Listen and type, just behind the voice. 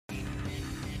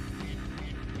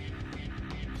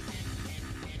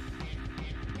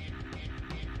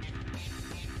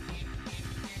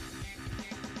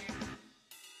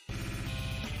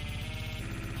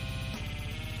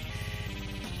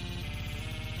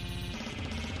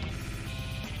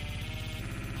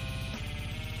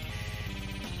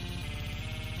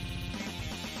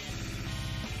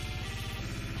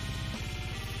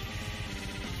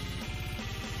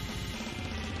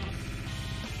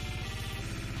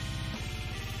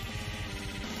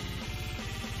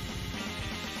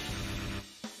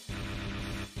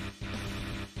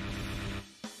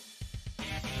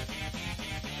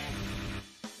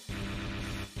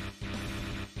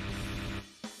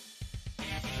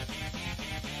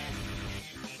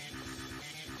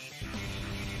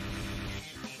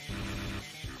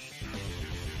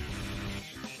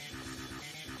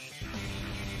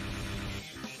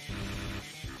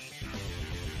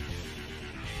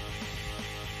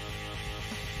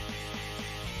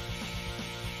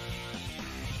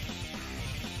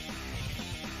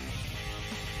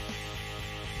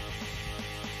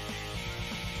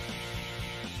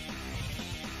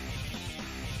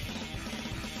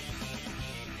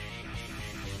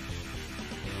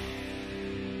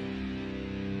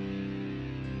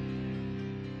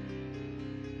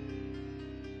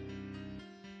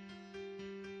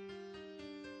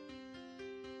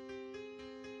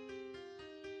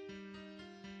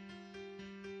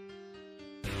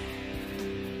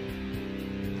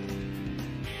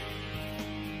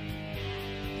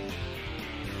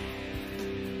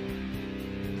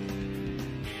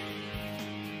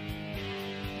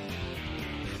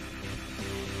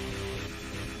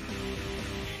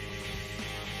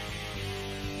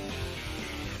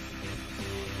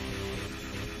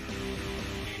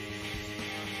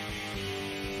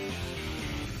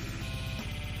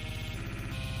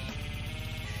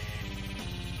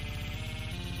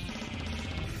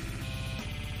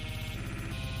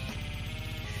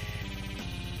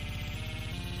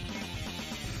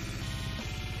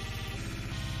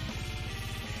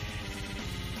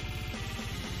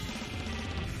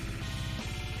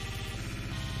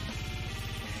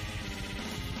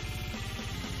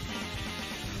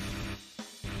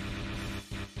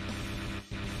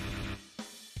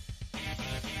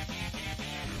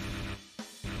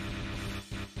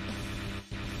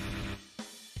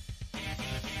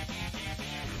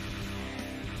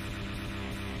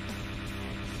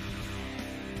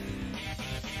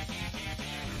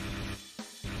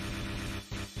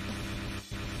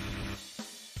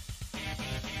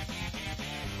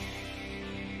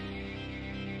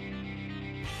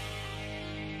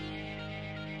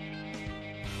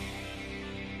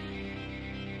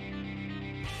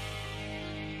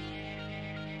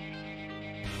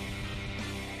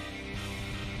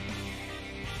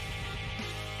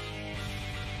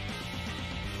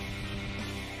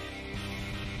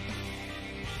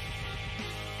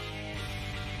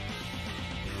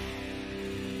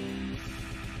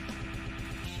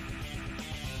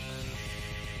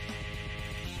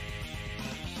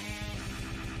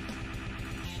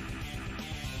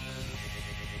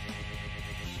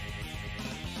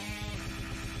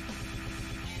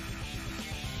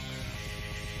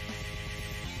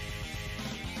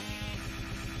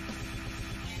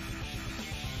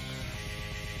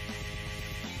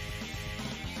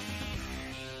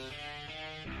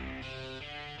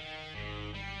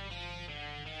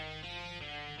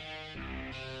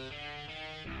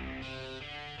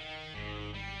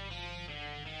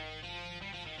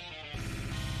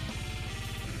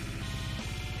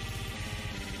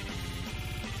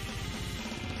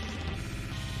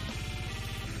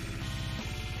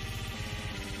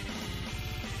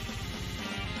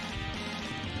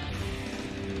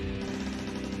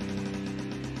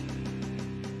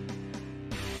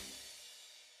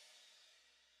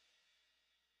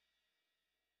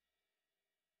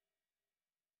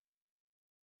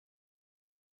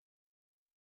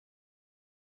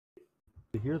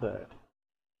To hear that.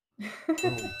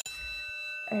 All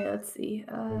right, let's see.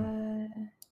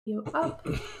 You up?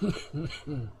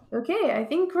 Okay, I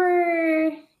think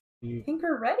we're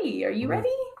ready. Are you ready?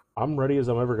 I'm ready as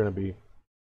I'm ever gonna be.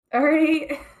 All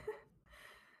right.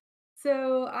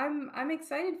 So I'm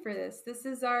excited for this. This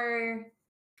is our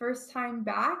first time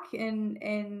back in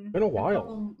Been a a while.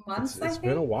 couple It's months, I it's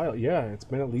been a think. while. Yeah, it's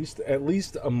been at least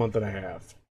a month and a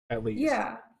half. At least.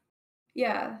 Yeah,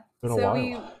 yeah. Been a So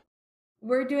while.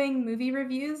 we're doing movie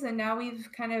reviews, and now we've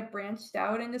kind of branched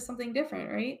out into something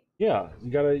different, right? Yeah, you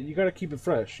gotta keep it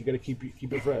fresh. You gotta keep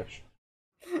it fresh.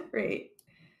 Right.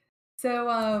 So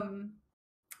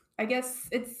I guess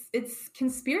it's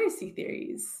conspiracy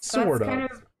theories. That's Sort kind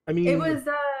of. of I it mean, was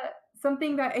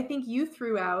something that I think you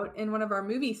threw out in one of our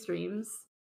movie streams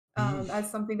as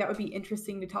something that would be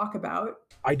interesting to talk about,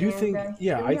 I do and think,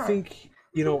 yeah, here I we are. think,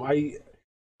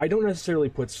 I don't necessarily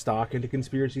put stock into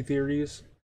conspiracy theories,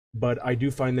 but I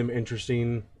do find them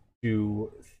interesting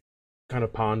to kind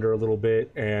of ponder a little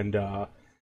bit and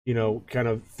kind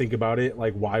of think about it.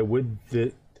 Like, what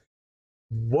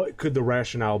could the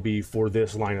rationale be for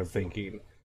this line of thinking,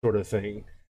 sort of thing.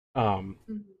 Um,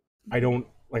 Mhm. I don't,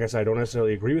 like I said, I don't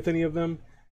necessarily agree with any of them.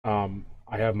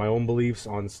 I have my own beliefs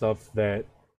on stuff that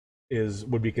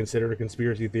would be considered a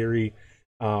conspiracy theory,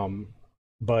 um,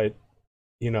 but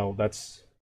that's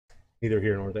neither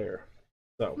here nor there.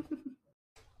 So,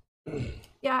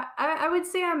 Yeah, I would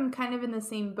say I'm kind of in the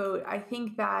same boat. I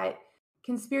think that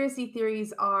conspiracy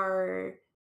theories are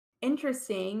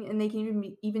interesting and they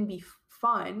can even be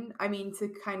fun. I mean, to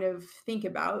kind of think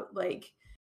about, like,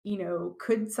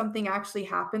 could something actually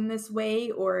happen this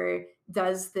way, or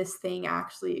does this thing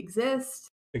actually exist?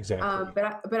 exactly.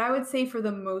 But I would say for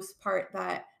the most part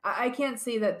that I can't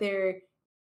say that there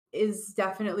is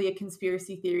definitely a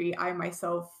conspiracy theory I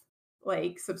myself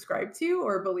like subscribe to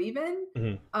or believe in.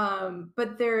 Mhm.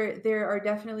 But there are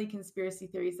definitely conspiracy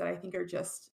theories that I think are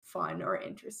just fun or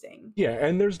interesting. Yeah,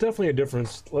 and there's definitely a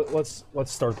difference. Let's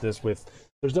start this with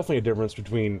there's definitely a difference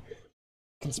between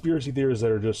conspiracy theories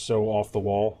that are just so off the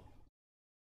wall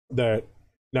that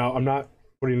now I'm not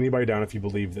putting anybody down if you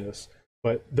believe this,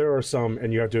 but there are some,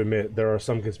 and you have to admit there are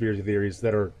some conspiracy theories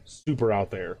that are super out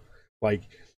there. Like,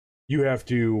 you have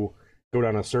to go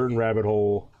down a certain rabbit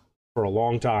hole for a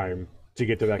long time to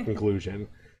get to that conclusion.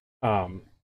 Um,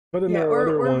 but then Yeah, there are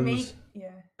other or ones. make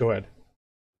yeah. Go ahead.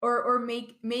 Or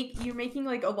make you're making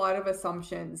like a lot of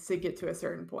assumptions to get to a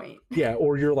certain point. Yeah,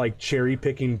 or you're like cherry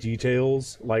picking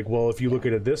details. Like, well, if you look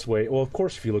Yeah. at it this way, well, of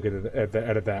course, if you look at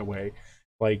it that way,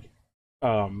 like,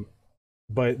 um,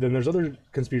 but then there's other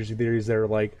conspiracy theories that are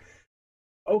like,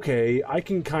 okay, I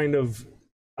can kind of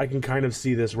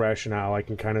see this rationale. I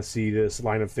can kind of see this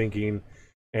line of thinking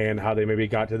and how they maybe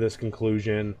got to this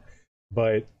conclusion,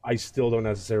 but I still don't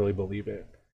necessarily believe it.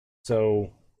 So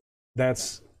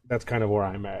that's kind of where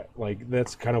I'm at. Like,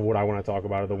 that's kind of what I want to talk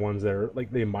about, are the ones that are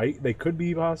like they could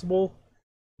be possible,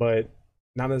 but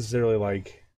not necessarily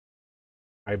like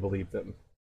I believe them. Does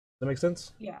that make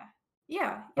sense? Yeah.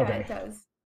 Yeah, Okay. it does.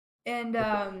 And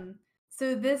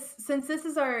so this since this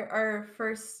is our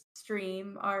first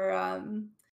stream, our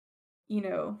you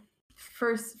know,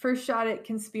 first shot at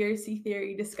conspiracy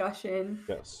theory discussion,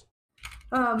 Yes.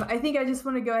 I think I just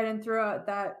want to go ahead and throw out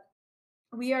that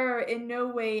we are in no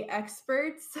way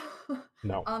experts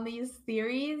No. on these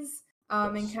theories.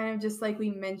 And Yes. kind of just like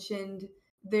we mentioned,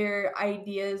 they're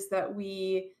ideas that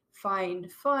we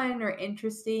find fun or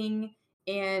interesting.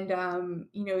 And,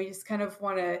 we just kind of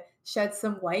want to shed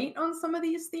some light on some of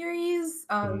these theories,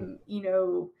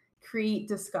 Mhm. create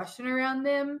discussion around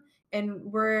them. And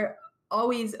we're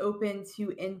always open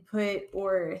to input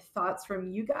or thoughts from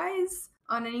you guys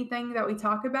on anything that we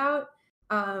talk about.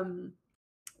 Um,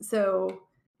 so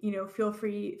feel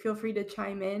free to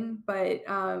chime in, but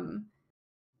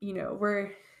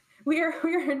we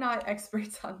are not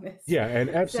experts on this, Yeah,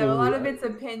 and so a lot absolutely. of it's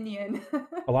opinion.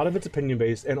 A lot of it's opinion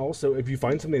based, and also if you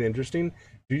find something interesting,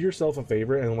 do yourself a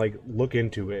favor and like look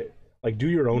into it. Like, do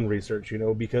your own research,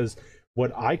 because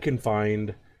what I can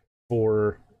find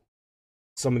for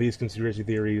some of these conspiracy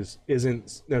theories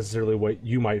isn't necessarily what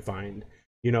you might find.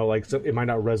 Like, so it might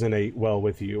not resonate well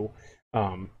with you.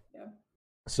 Um, Yeah.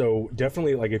 so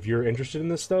definitely, like, if you're interested in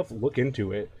this stuff, look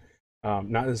into it.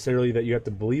 Not necessarily that you have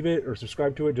to believe it or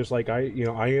subscribe to it, just like I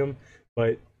am.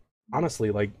 But honestly,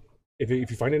 like, if you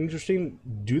find it interesting,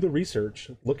 do the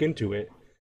research, look into it.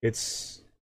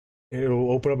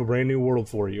 It'll open up a brand new world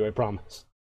for you. I promise.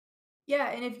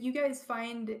 Yeah, and if you guys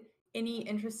find any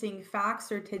interesting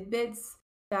facts or tidbits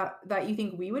that you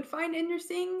think we would find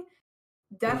interesting,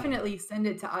 definitely send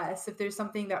it to us. If there's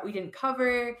something that we didn't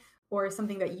cover or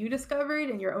something that you discovered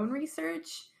in your own research,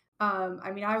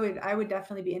 I mean, I would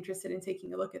definitely be interested in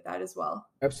taking a look at that as well.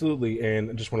 Absolutely. And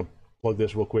I just want to plug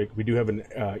this real quick. We do have an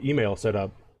email set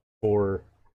up for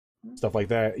stuff like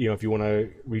that. You know, if you want to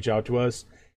reach out to us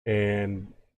and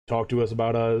talk to us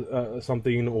about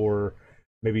something, or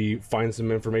maybe find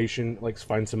some information, like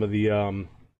find some of the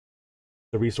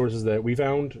resources that we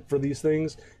found for these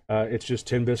things, it's just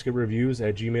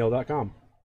tinbiscuitreviews@gmail.com.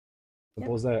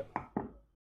 Simple as that.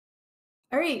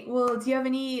 All right. Well, do you have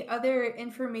any other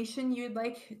information you'd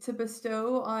like to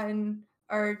bestow on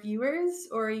our viewers,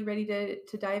 or are you ready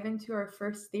to dive into our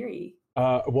first theory?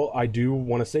 Well, I do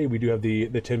want to say we do have the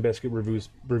Tin Biscuit reviews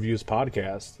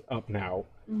podcast up now,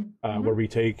 where we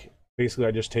take, basically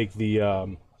I just take the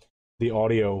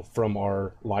audio from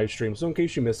our live stream. So in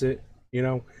case you miss it, you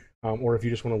know, or if you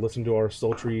just want to listen to our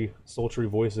sultry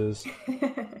voices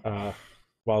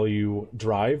while you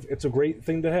drive, it's a great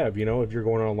thing to have. You know, if you're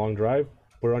going on a long drive,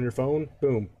 put it on your phone,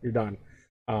 boom, you're done.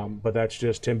 But that's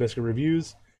just Tin Biscuit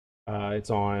Reviews. It's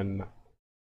on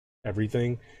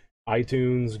everything: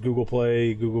 iTunes, Google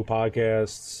Play, Google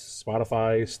Podcasts,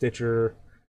 Spotify, Stitcher.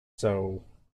 So,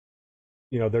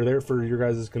 you know, they're there for your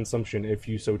guys' consumption if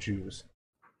you so choose.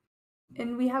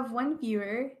 And we have one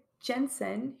viewer,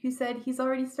 Jensen, who said he's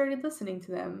already started listening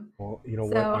to them. Well, you know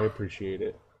what? I appreciate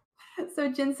it.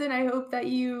 So, Jensen, I hope that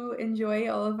you enjoy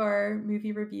all of our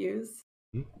movie reviews.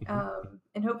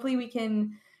 And hopefully we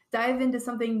can dive into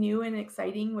something new and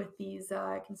exciting with these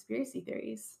conspiracy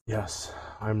theories. Yes,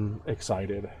 I'm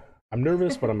excited. I'm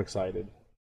nervous, but I'm excited.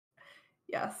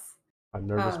 Yes. I'm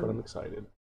nervous, but I'm excited.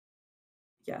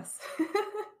 Yes.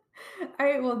 All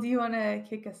right, well, do you want to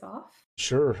kick us off?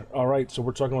 Sure. All right, so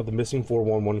we're talking about the missing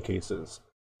 411 cases.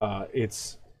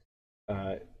 It's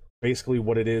basically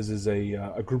what it is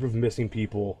a group of missing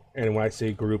people, and when I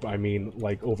say group, I mean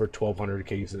like over 1,200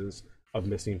 cases of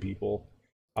missing people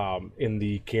in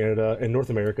the Canada and North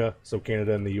America, so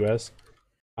Canada and the U.S.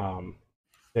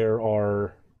 There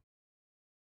are,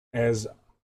 as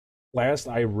last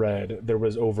I read, there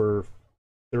was over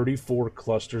 34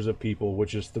 clusters of people,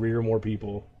 which is 3 or more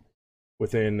people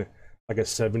within like a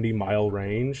 70-mile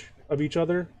range of each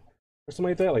other or something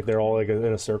like that. Like they're all like in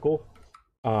a circle.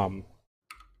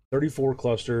 34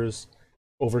 clusters,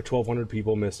 over 1,200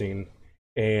 people missing,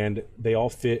 and they all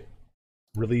fit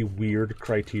really weird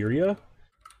criteria,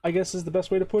 I guess is the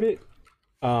best way to put it.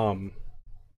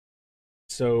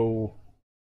 So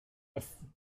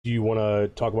do you want to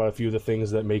talk about a few of the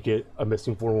things that make it a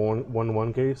missing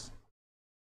 411 case?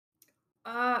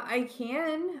 I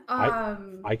can.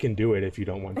 I can do it if you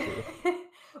don't want to.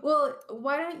 Well,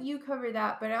 why don't you cover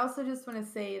that? But I also just want to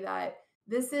say that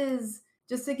this is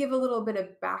just to give a little bit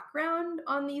of background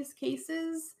on these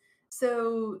cases.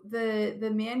 So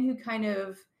the man who kind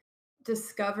of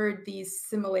discovered these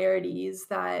similarities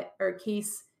that are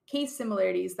case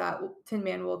similarities that Tin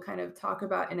Man will kind of talk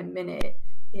about in a minute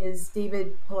is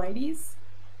David Paulides.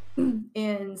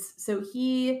 And so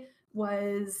he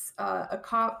was a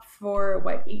cop for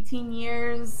 18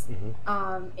 years.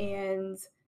 And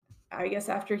I guess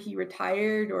after he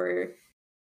retired, or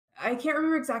I can't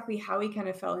remember exactly how he kind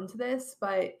of fell into this,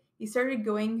 but he started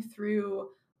going through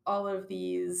all of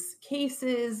these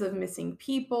cases of missing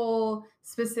people,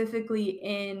 specifically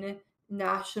in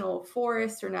national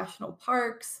forests or national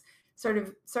parks,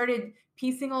 started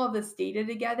piecing all of this data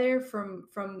together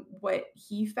from what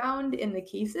he found in the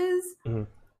cases,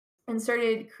 and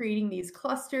started creating these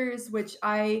clusters, which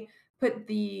I put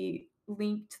the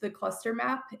link to the cluster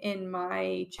map in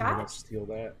my chat. I'm gonna steal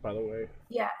that, by the way.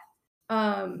 Yeah.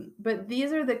 But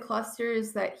these are the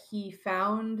clusters that he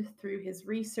found through his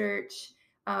research.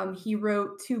 He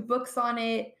wrote 2 books on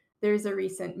it. There's a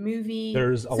recent movie.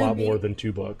 There's a lot more than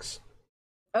 2 books.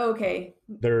 Okay.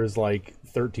 There's like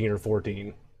 13 or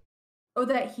 14. Oh,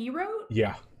 that he wrote?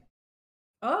 Yeah.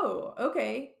 Oh,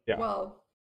 okay. Yeah. Well,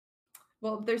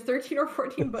 there's 13 or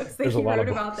 14 books that he wrote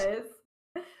about this.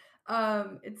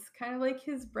 It's kind of like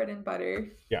his bread and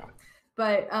butter. Yeah.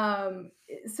 But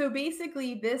so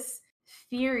basically this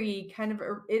theory kind of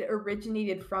it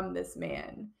originated from this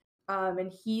man.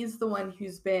 And he's the one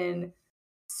who's been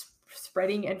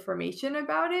spreading information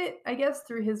about it, I guess,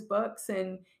 through his books.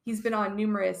 And he's been on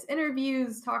numerous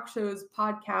interviews, talk shows,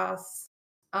 podcasts.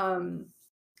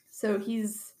 So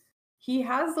he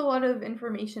has a lot of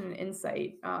information and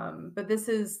insight. But this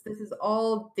is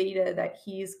all data that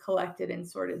he's collected and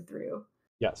sorted through.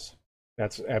 Yes,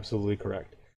 that's absolutely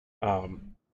correct.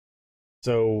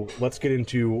 So let's get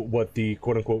into what the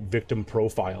quote-unquote victim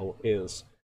profile is,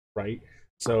 right?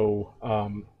 So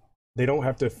they don't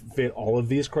have to fit all of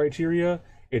these criteria.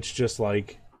 It's just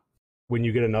like when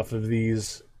you get enough of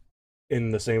these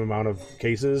in the same amount of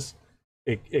cases,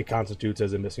 it constitutes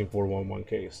as a missing 411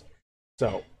 case.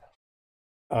 So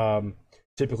um,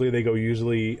 typically they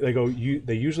usually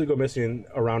go missing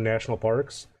around national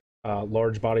parks,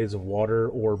 large bodies of water,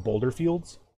 or boulder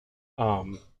fields.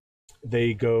 Um,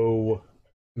 they go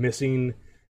missing.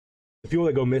 The people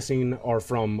that go missing are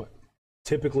from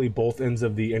typically both ends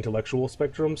of the intellectual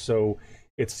spectrum. So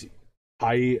it's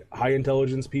high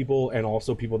intelligence people and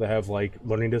also people that have like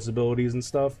learning disabilities and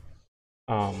stuff.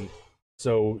 Um,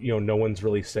 so no one's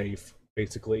really safe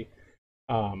basically.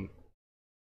 Um,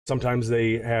 Sometimes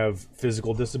they have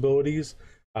physical disabilities,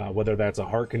 whether that's a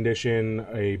heart condition,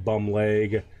 a bum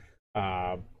leg,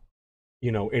 uh,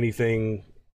 anything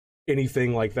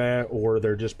like that, or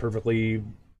they're just perfectly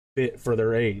fit for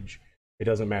their age. It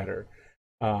doesn't matter.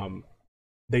 Um,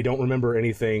 they don't remember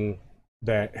anything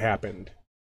that happened,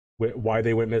 why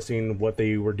they went missing, what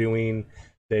they were doing.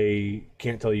 They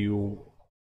can't tell you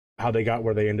how they got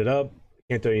where they ended up.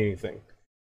 Can't tell you anything.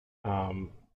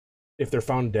 If they're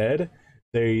found dead,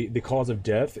 the cause of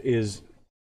death is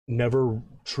never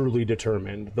truly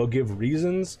determined. They'll give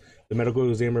reasons. The medical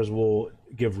examiners will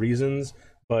give reasons,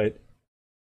 but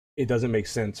it doesn't make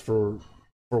sense for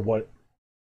what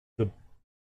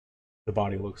the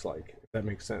body looks like. If that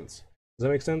makes sense. Does that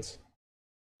make sense?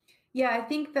 Yeah, I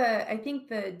think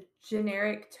the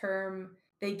generic term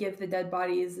they give the dead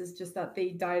bodies is just that they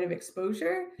died of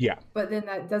exposure. Yeah. But then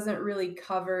that doesn't really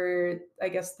cover, I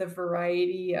guess, the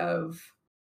variety of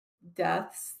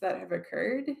deaths that have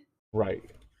occurred. Right.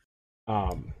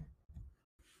 Um,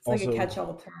 It's like Also, a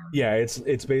catch-all term. yeah, it's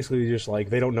basically just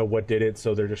like they don't know what did it,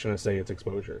 so they're just gonna say it's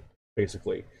exposure.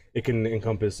 Basically, it can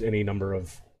encompass any number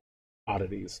of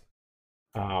oddities.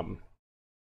 Um,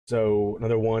 so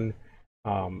another one,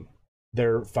 um,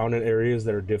 they're found in areas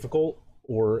that are difficult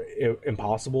or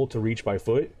impossible to reach by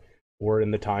foot, or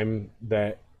in the time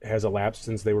that has elapsed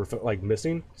since they were like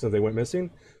missing, since they went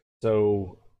missing.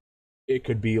 So it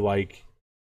could be like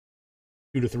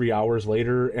 2 to 3 hours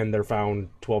later, and they're found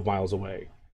 12 miles away.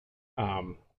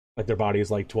 Like their body is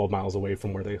like 12 miles away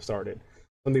from where they started.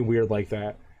 Something weird like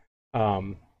that.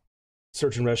 Um,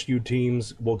 Search and rescue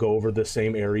teams will go over the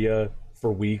same area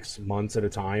for weeks, months at a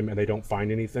time, and they don't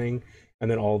find anything. And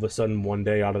then all of a sudden, one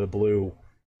day out of the blue,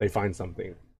 they find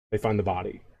something. They find the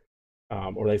body,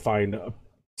 or they find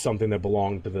something that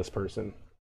belonged to this person.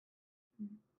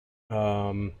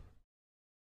 Um,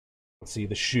 let's see.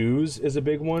 The shoes is a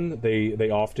big one. They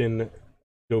often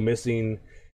go missing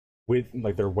with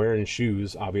like they're wearing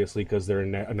shoes, obviously, because they're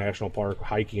in a national park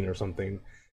hiking or something,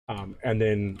 and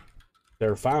then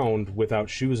they're found without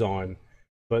shoes on,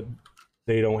 but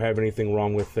they don't have anything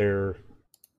wrong with their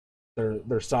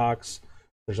socks.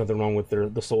 There's nothing wrong with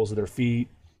the soles of their feet.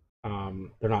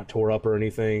 They're not tore up or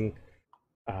anything.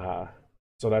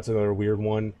 So that's another weird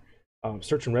one.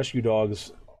 Search and rescue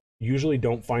dogs usually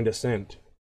don't find a scent.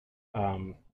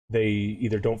 They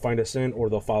either don't find a scent or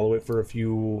they'll follow it for a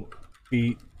few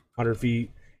feet, 100 feet,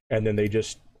 and then they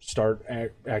just start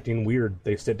acting weird.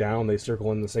 They sit down, they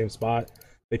circle in the same spot,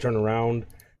 they turn around.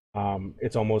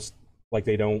 It's almost like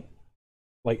they don't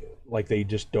like they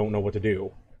just don't know what to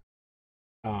do.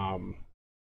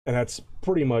 And that's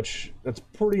pretty much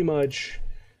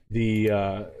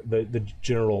the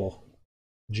general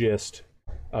gist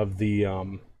of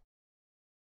the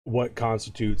what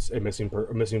constitutes a missing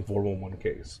 411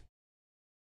 case.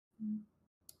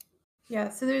 Yeah,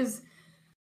 so there's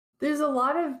a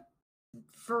lot of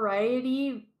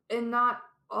variety, and not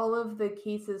all of the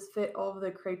cases fit all of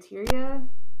the criteria.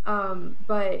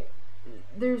 But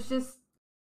there's just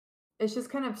it's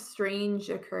just kind of strange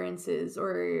occurrences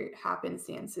or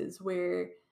happenstances where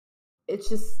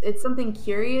it's something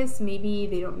curious. Maybe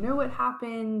they don't know what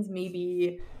happened.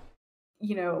 Maybe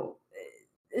you know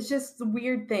it's just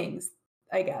weird things,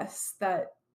 I guess,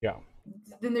 that Yeah.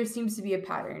 then there seems to be a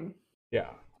pattern Yeah.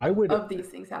 I would of these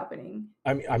things happening.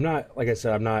 I mean, I'm not, like I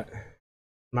said, I'm not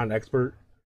an expert,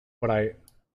 but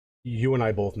you and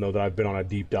I both know that I've been on a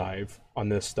deep dive on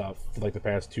this stuff for like the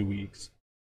past 2 weeks.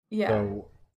 Yeah. So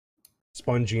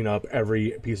sponging up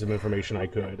every piece of information I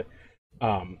could.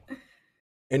 And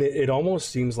it almost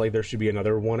seems like there should be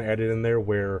another one added in there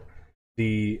where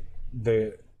the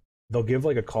they'll give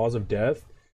like a cause of death,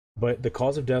 but the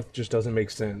cause of death just doesn't make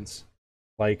sense.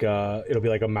 Like it'll be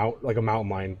like a mountain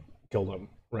lion killed him,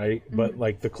 right? Mm-hmm. But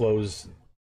like the clothes,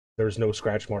 there's no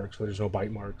scratch marks, there's no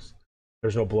bite marks,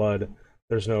 there's no blood,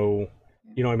 there's no,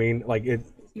 you know what I mean? Like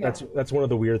that's one of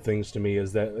the weird things to me,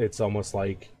 is that it's almost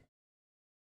like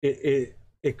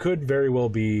it could very well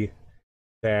be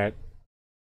that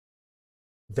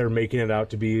they're making it out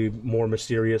to be more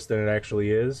mysterious than it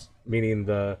actually is, meaning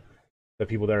the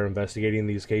people that are investigating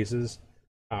these cases.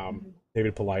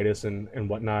 David Paulides and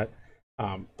whatnot.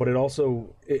 But it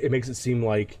also it makes it seem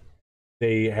like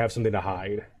they have something to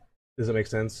hide. Does that make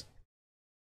sense?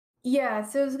 Yeah,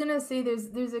 so I was gonna say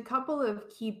there's a couple of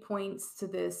key points to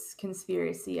this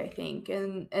conspiracy, I think.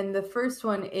 And the first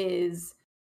one is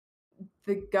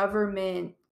the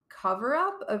government cover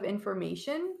up of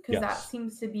information, because that Yes.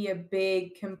 seems to be a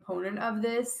big component of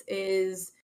this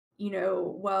is,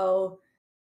 well,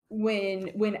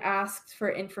 when asked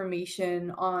for information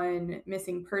on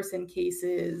missing person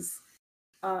cases,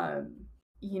 um,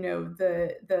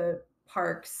 the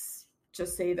parks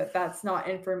just say that that's not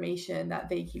information that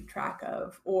they keep track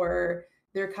of, or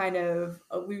they're kind of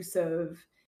elusive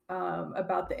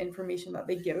about the information that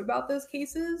they give about those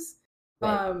cases.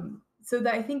 Right. So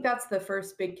that I think that's the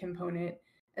first big component,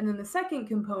 and then the second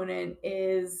component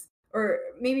is, or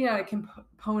maybe not a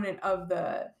component of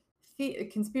the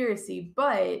conspiracy,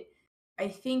 but I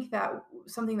think that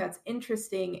something that's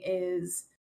interesting is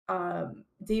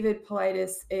David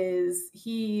Paulides is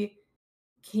he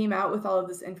came out with all of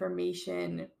this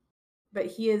information, but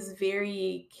he is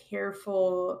very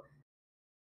careful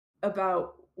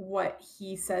about what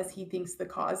he says he thinks the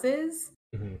cause is.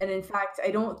 Hmm. And in fact, I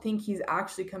don't think he's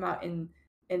actually come out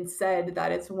and said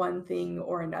that it's one thing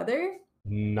or another.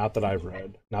 Not that I've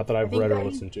read. Not that I I've think read or that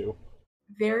he's listened to.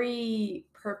 very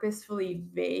purposefully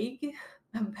vague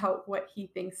about what he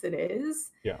thinks it is.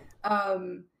 Yeah.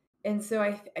 Um, and so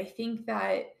I think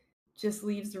that just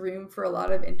leaves room for a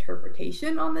lot of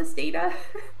interpretation on this data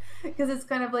because it's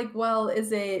kind of like, well,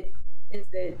 is it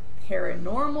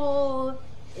paranormal?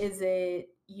 Is it,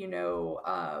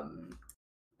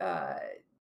 uh,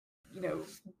 you know,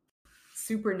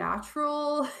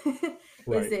 supernatural? is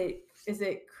Right. it is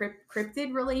it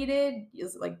cryptid related?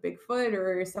 Is it like Bigfoot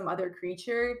or some other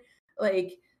creature?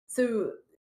 Like, so,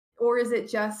 or is it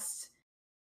just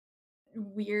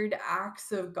weird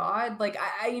acts of God? Like,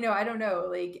 I don't know.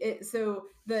 Like, so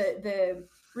the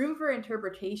room for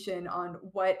interpretation on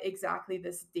what exactly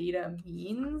this data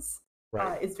means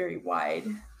Right. is very wide.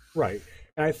 Right.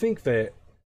 And I think that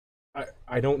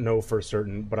I don't know for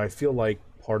certain, but I feel like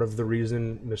part of the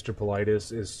reason Mr.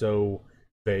 Paulides is so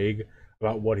vague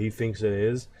about what he thinks it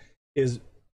is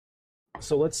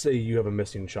so let's say you have a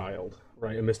missing child,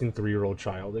 right? A missing 3-year-old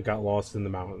child that got lost in the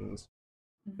mountains.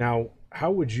 Mhm. Now,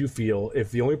 how would you feel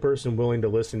if the only person willing to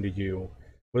listen to you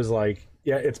was like,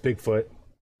 yeah, it's Bigfoot.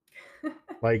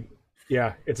 Like,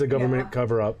 yeah, it's a government Yeah,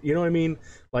 cover up. You know what I mean?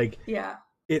 Like, yeah,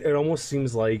 it almost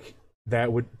seems like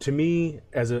that would, to me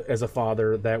as a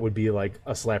father, that would be like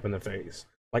a slap in the face.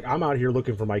 Like, I'm out here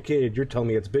looking for my kid, you're telling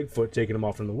me it's Bigfoot taking him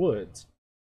off in the woods,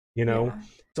 you know? yeah.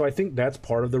 So I think that's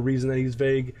part of the reason that he's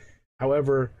vague.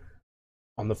 However,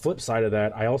 on the flip side of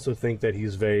that, I also think that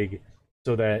he's vague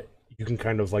so that you can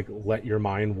kind of like let your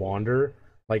mind wander.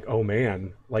 Like, oh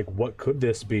man, like what could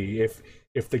this be?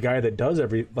 If the guy that does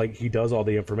like he does all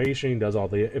the information, he does all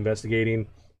the investigating,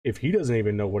 if he doesn't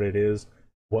even know what it is,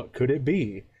 what could it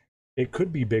be? It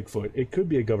could be Bigfoot. It could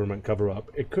be a government cover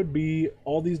up. It could be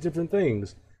all these different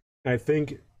things. And I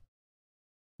think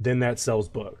then that sells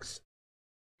books.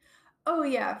 Oh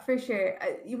yeah, for sure.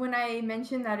 When I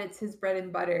mentioned that it's his bread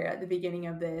and butter at the beginning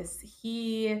of this,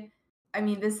 I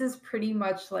mean, this is pretty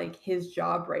much like his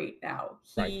job right now.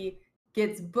 Right. He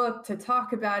gets booked to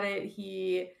talk about it.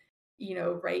 He,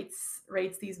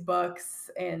 writes these books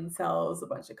and sells a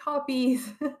bunch of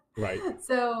copies. Right.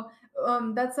 So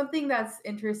that's something that's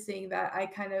interesting that I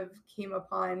kind of came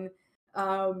upon.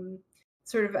 Um,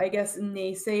 Sort of, I guess,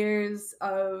 naysayers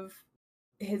of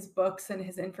his books and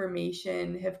his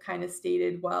information have kind of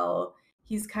stated, well,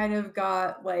 he's kind of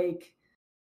got like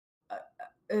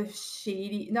a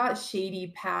shady, not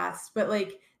shady past, but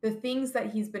like the things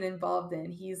that he's been involved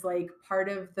in. He's like part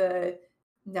of the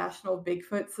National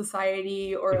Bigfoot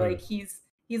Society, or Hmm. like he's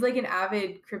like an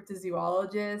avid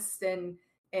cryptozoologist,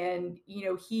 and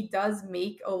he does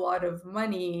make a lot of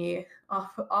money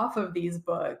off of these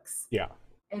books. Yeah.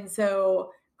 And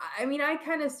so I mean, I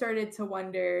kind of started to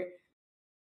wonder,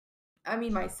 I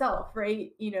mean, myself,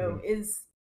 right? Hmm. Is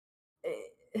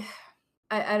eh,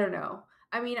 I don't know.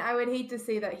 I mean, I would hate to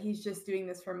say that he's just doing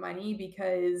this for money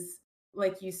because,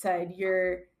 like you said,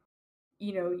 you're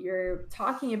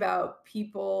talking about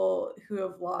people who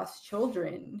have lost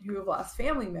children, who have lost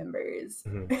family members,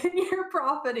 Hmm. and you're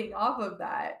profiting off of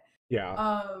that. Yeah.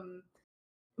 Um,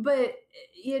 but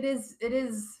it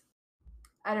is.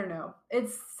 I don't know.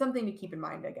 It's something to keep in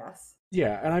mind, I guess.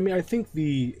 Yeah, and I mean, I think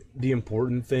the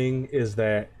important thing is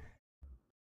that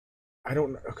I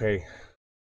don't okay,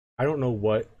 I don't know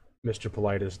what Mr.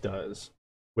 Politis does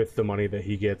with the money that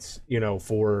he gets,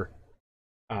 for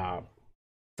uh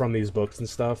from these books and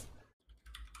stuff.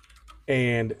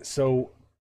 And so,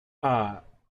 uh,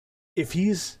 if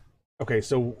he's okay,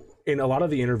 so in a lot of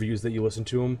the interviews that you listen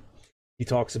to him, he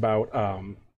talks about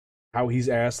how he's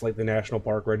asked like the national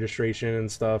park registration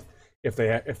and stuff if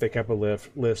if they kept a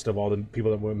list of all the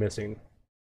people that went missing,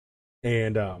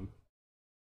 and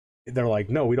they're like,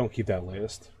 no, we don't keep that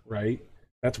list, right?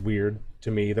 That's weird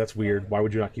to me. That's weird. Why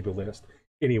would you not keep a list?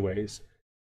 Anyways,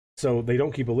 so they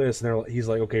don't keep a list, and he's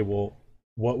like, okay, well,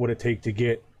 what would it take to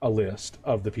get a list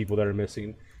of the people that are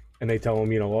missing? And they tell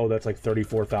him, oh, that's like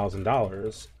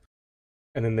 $34,000.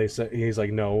 And then they say, he's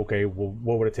like, no, okay, well,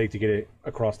 what would it take to get it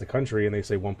across the country? And they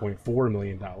say $1.4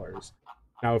 million.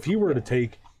 Now, if he were to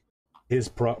take his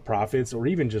profits, or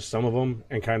even just some of them,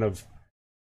 and kind of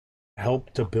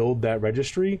help to build that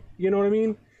registry, you know what I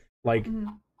mean? Like,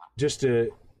 just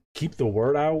to keep the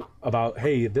word out about,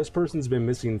 hey, this person's been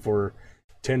missing for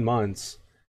 10 months.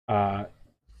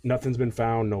 Nothing's been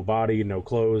found, no body, no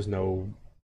clothes, no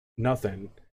nothing.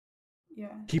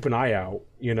 Yeah. Keep an eye out,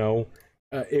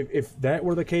 if that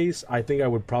were the case, I think I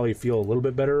would probably feel a little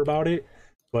bit better about it.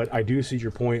 But I do see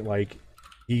your point. Like,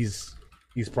 he's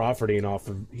profiting,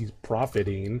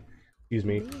 excuse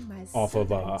me, off of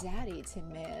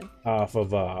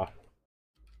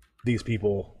these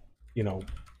people,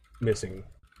 missing.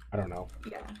 I don't know.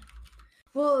 Yeah.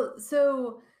 Well,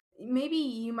 so maybe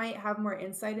you might have more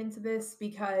insight into this,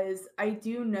 because I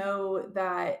do know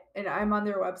that, and I'm on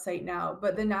their website now,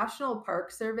 but the National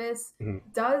Park Service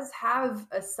does have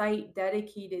a site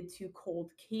dedicated to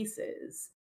cold cases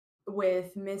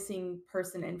with missing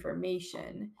person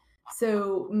information.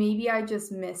 So maybe I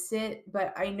just missed it,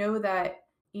 but I know that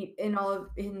in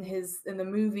the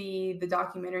movie, the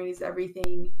documentaries,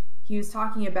 everything, he was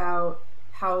talking about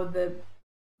how the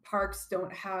parks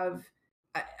don't have,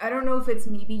 I don't know if it's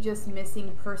maybe just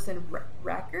missing person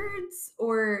records,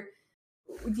 or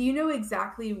do you know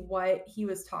exactly what he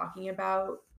was talking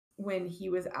about when he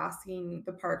was asking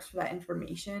the parks for that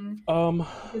information?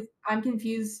 Because I'm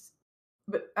confused,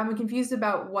 but I'm confused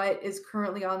about what is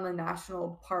currently on the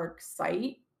national park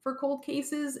site for cold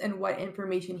cases and what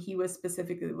information he was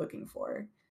specifically looking for.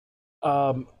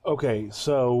 Okay,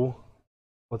 so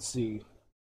let's see.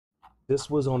 This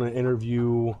was on an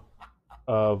interview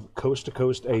of Coast to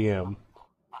Coast AM.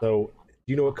 So, do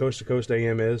you know what Coast to Coast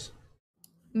AM is?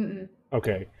 Mm-mm.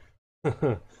 Okay.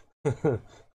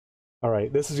 All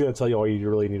right, this is going to tell you all you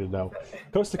really need to know.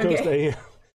 Coast to Coast AM.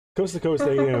 Coast to Coast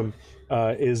AM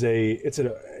is a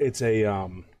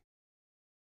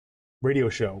radio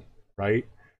show, right?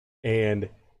 And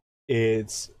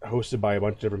it's hosted by a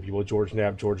bunch of different people: George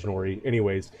Knapp, George Norrie.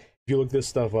 Anyways, if you look this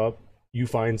stuff up, you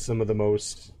find some of the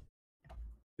most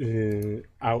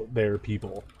out there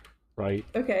people, right?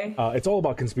 Okay. It's all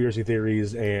about conspiracy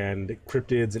theories and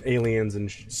cryptids and aliens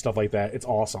and stuff like that. It's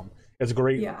awesome. It's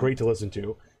great to listen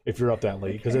to if you're up that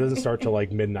late, because it doesn't start till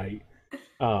like midnight.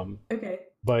 Okay.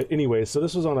 But anyway, so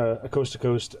this was on a Coast to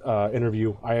Coast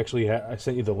interview. I actually I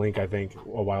sent you the link, I think,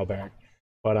 a while back.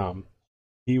 But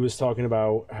he was talking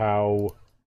about how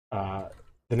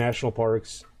the national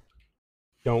parks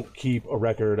don't keep a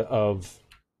record of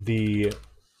the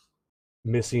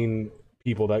missing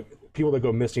people that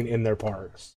go missing in their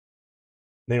parks.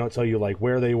 They don't tell you like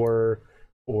where they were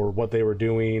or what they were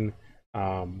doing,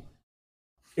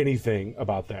 anything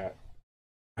about that.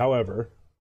 However,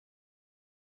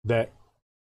 that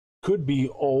could be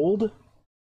old,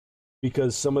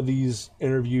 because some of these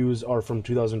interviews are from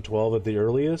 2012 at the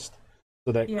earliest,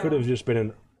 so that could have just been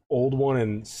an old one,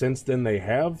 and since then they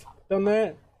have done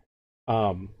that.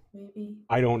 Maybe.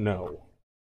 I don't know.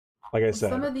 Like I said,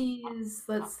 some of these,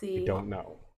 let's see. I don't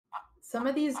know. Some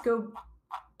of these go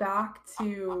back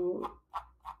to,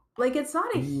 like, it's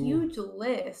not a huge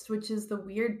list, which is the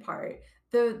weird part.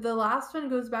 The last one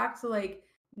goes back to like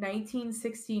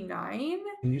 1969.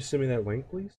 Can you send me that link,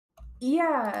 please?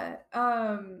 Yeah.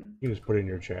 You just put it in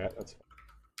your chat. That's fine.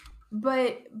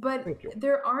 But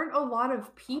there aren't a lot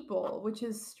of people, which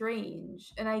is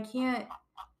strange, and I can't.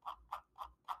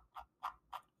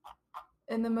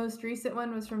 And the most recent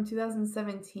one was from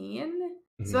 2017.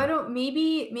 Mm-hmm. So I don't,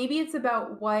 maybe it's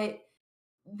about what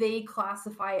they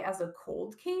classify as a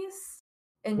cold case,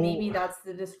 and maybe that's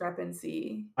the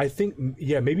discrepancy. I think,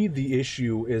 maybe the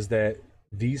issue is that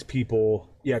these people,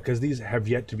 because these have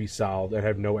yet to be solved and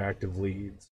have no active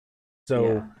leads.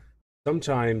 So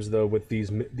sometimes, though, with these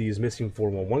missing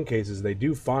 411 cases, they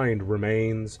do find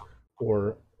remains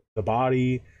or the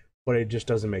body, but it just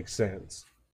doesn't make sense.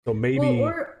 So maybe,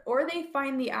 or they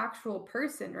find the actual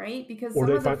person, right? Because some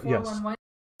of the 411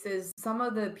 cases, some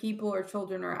of the people or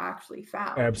children are actually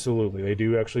found. Absolutely, they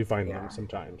do actually find them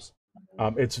sometimes.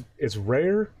 It's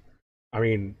rare. I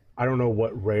mean, I don't know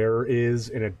what rare is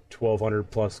in a 1200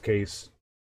 plus case,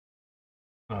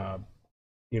 uh,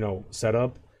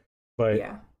 setup, but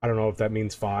Yeah. I don't know if that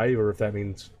means 5 or if that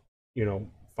means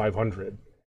 500.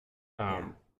 Yeah.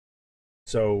 Um,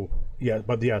 so yeah,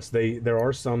 but yes, there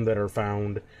are some that are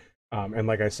found, and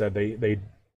like I said, they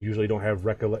usually don't have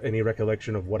any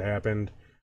recollection of what happened,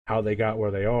 how they got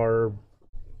where they are,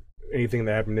 anything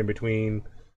that happened in between.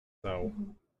 So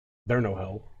Mhm. they're no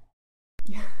help.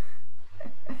 Yeah.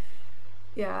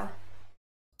 Yeah.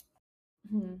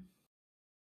 Hmm.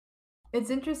 It's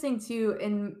interesting too,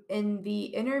 in the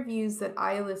interviews that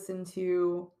I listened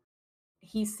to,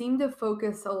 he seemed to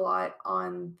focus a lot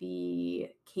on the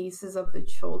cases of the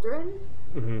children.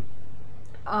 Hmm.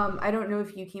 I don't know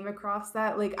if you came across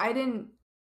that. Like I didn't,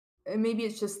 maybe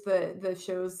it's just the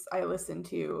shows I listened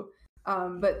to.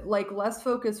 But like less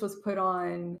focus was put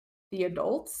on the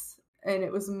adults and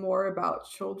it was more about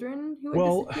children who had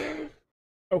Well, disappeared.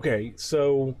 okay,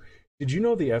 so did you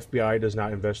know the FBI does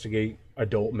not investigate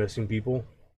adult missing people?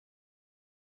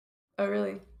 Oh,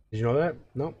 really? Did you know that?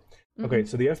 No. Okay, Mm-mm.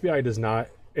 so the FBI does not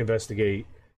investigate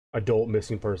adult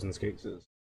missing persons cases.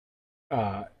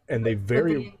 And they But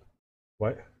very they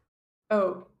what?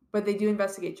 but they do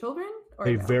investigate children or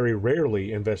They no? very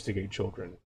rarely investigate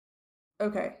children.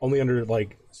 Okay. Only under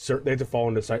like certain, they have to fall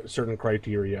into certain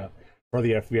criteria for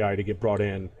the FBI to get brought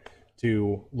in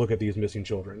to look at these missing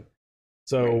children. Right.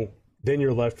 So then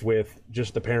you're left with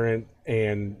just the parent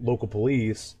and local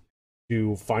police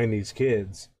to find these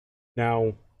kids.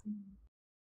 Now,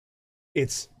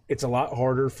 it's a lot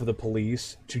harder for the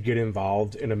police to get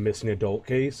involved in a missing adult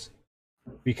case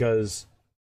because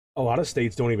a lot of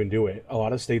states don't even do it. A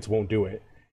lot of states won't do it.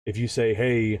 If you say,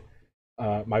 "Hey,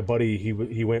 my buddy, he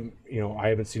went, I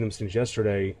haven't seen him since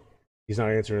yesterday. He's not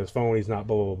answering his phone. He's not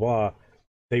blah blah blah," blah,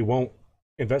 they won't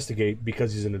investigate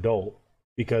because he's an adult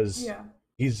because Yeah.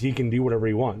 he can do whatever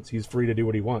he wants. He's free to do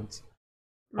what he wants.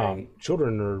 Right.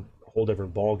 Children are a whole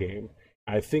different ball game.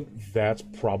 I think that's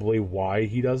probably why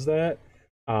he does that.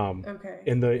 Um, Okay.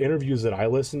 in the interviews that I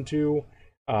listen to,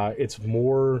 it's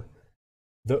more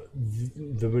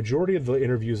the majority of the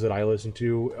interviews that I listen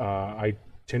to. I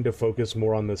tend to focus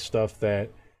more on the stuff that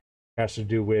has to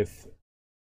do with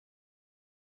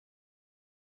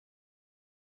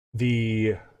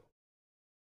the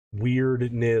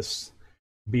weirdness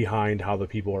behind how the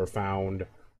people are found,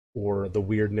 or the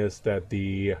weirdness that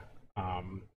the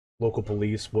um, local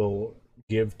police will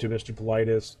give to Mr.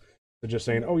 Politis. So just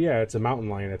saying, Yeah. "Oh yeah, it's a mountain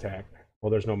lion attack." Well,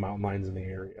 there's no mountain lions in the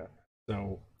area,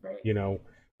 so Right. you know,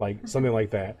 like something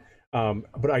like that.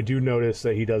 But I do notice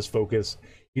that he does focus.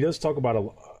 He does talk about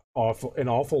an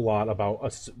awful lot about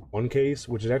one case,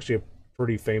 which is actually a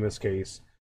pretty famous case,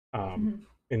 um,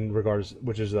 Mhm. in regards,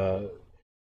 which is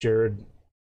Jared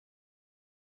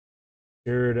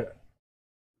Jared.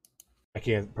 I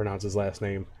can't pronounce his last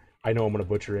name. I know I'm going to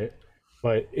butcher it,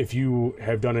 but if you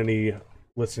have done any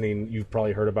listening, you've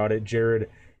probably heard about it.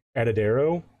 Jared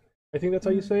Adadero, I think that's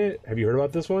how you Mhm. say it. Have you heard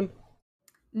about this one?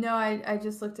 No, I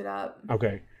just looked it up.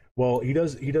 Okay. Well, he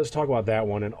does talk about that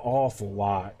one an awful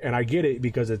lot, and I get it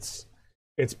because it's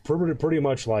pretty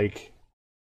much like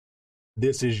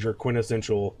this is your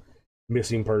quintessential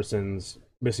missing persons,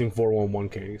 missing 411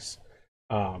 case.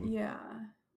 Um, Yeah.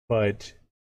 but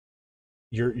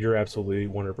you're absolutely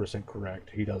 100% correct.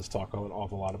 He does talk an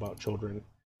awful lot about children,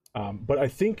 but I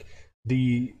think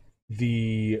the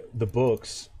the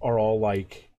books are all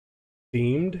like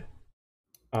themed,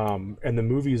 and the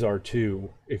movies are too.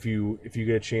 If you get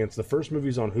a chance, the first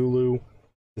movie's on Hulu.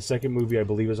 The second movie, I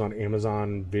believe, is on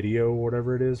Amazon Video, or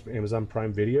whatever it is, Amazon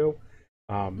Prime Video.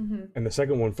 Hmm. And the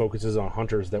second one focuses on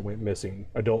hunters that went missing,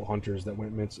 adult hunters that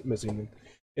went missing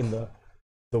in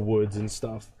the woods and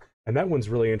stuff. And that one's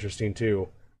really interesting too.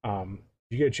 If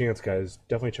you get a chance, guys,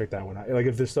 definitely check that one out. Like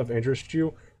if this stuff interests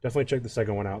you, definitely check the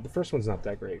second one out. The first one's not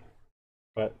that great,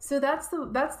 but So that's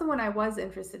the one I was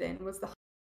interested in was the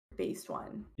based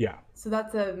one. yeah, So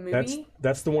that's a movie.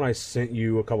 that's the one I sent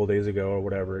you a couple days ago or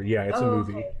whatever. Yeah, it's a Oh,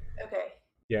 movie. okay. Okay.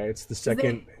 Yeah, it's the Because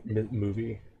second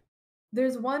movie.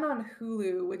 there's one on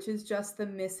Hulu which is just the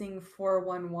missing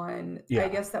 411. I Yeah,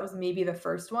 guess that was maybe the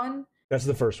first one. that's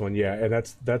the first one. Yeah, and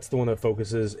that's the one that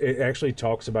focuses. It actually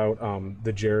talks about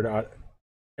the Jared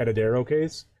Adadero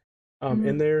case in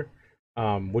Hmm. there,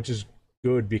 which is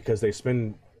good because they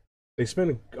spend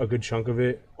a good chunk of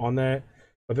it on that,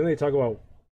 but then they talk about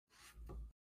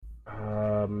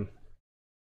um,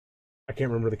 I can't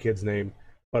remember the kid's name,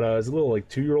 but it's a little like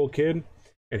 2 year old kid,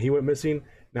 and he went missing.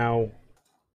 Now,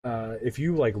 if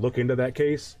you like look into that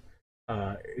case,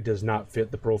 it does not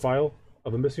fit the profile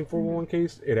of a missing Hmm. 411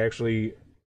 case. It actually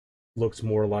looks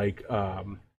more like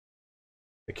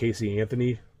the Casey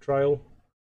Anthony trial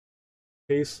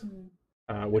case,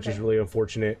 which is Okay. really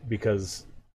unfortunate because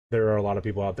there are a lot of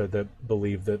people out there that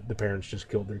believe that the parents just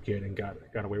killed their kid and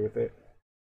got away with it.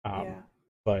 Um, Yeah.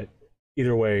 but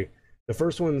either way, the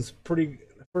first one's pretty.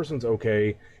 The first one's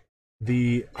okay.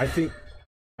 The I think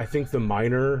the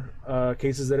minor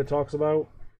cases that it talks about,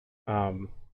 um,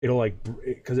 it'll like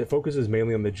because it focuses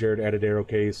mainly on the Jared Adedero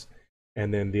case,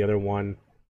 and then the other one,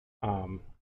 um,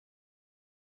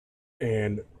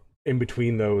 and in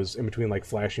between like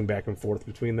flashing back and forth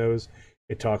between those,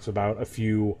 it talks about a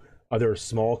few other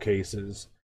small cases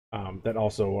that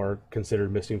also are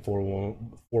considered missing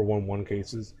 411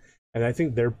 cases, and I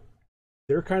think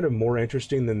they're kind of more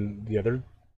interesting than the other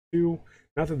two.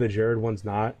 Not that the Jared one's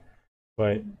not,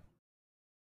 but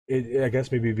Mhm. I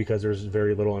guess maybe because there's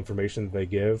very little information that they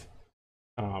give.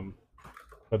 Um,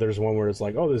 but there's one where it's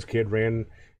like, oh, this kid ran.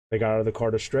 They got out of the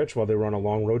car to stretch while they were on a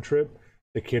long road trip.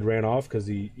 The kid ran off because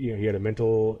he had a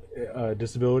mental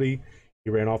disability. He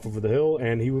ran off over the hill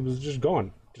and he was just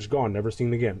gone, never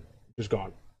seen again, just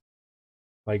gone.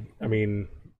 Like I Mhm. mean,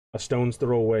 a stone's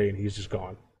throw away and he's just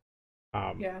gone.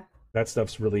 Um, Yeah. that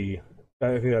stuff's really,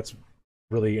 I think that's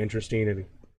really interesting and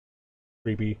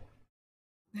creepy.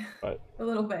 But A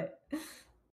little bit.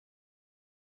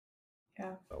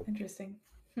 Yeah. so, Interesting.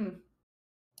 Hmm.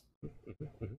 mhm,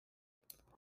 mhm.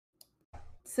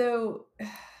 So,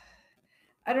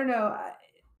 I don't know.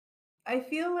 I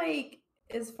feel like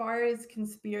as far as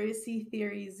conspiracy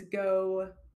theories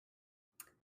go,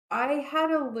 I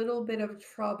had a little bit of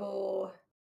trouble,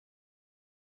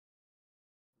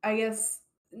 I guess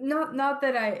not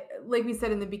that I like we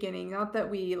said in the beginning, not that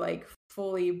we like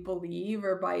fully believe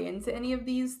or buy into any of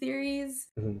these theories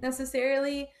Mhm.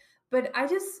 necessarily, but I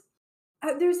just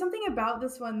there's something about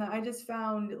this one that I just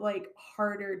found like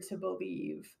harder to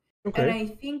believe. And Okay. I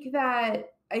think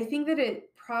that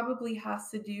it probably has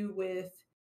to do with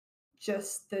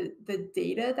just the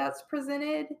data that's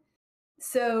presented.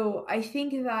 So I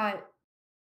think that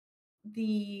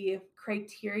the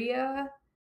criteria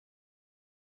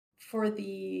for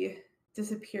the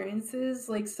disappearances,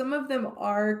 like some of them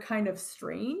are kind of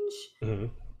strange,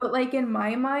 Mhm. but like in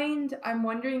my mind, I'm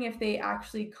wondering if they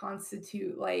actually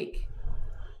constitute like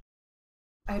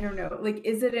I don't know, like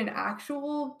is it an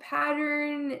actual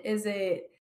pattern? Is it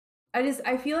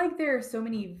I feel like there are so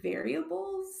many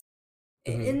variables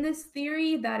Mhm. in this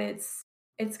theory that it's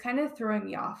kind of throwing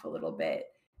me off a little bit.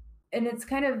 And it's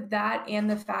kind of that and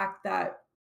the fact that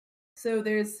so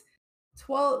there's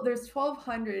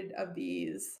 1200 of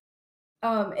these.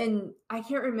 And I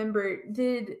can't remember,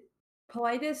 did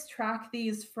Politis track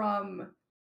these from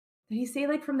did he say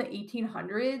like from the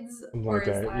 1800s Something or like is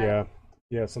that. that Yeah.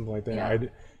 Yeah, something like that. yeah. He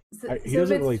So if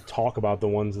doesn't it's really talk about the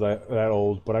ones that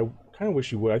old, but I kind of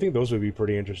wish he would. I think those would be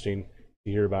pretty interesting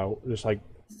to hear about, just like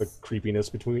the creepiness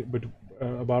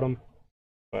about them.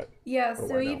 But yeah, what do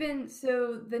so I know? even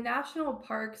so the national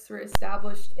parks were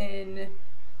established in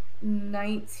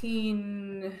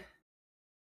 19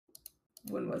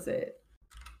 when was it?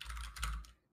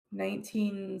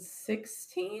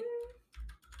 1916?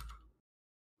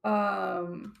 I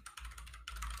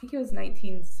think it was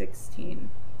 1916.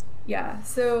 Yeah.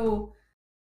 So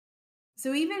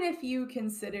even if you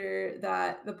consider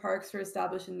that the parks were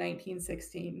established in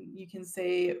 1916, you can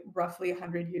say roughly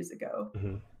 100 years ago.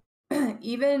 Hmm.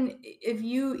 Even if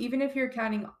you're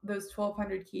counting those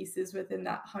 1200 cases within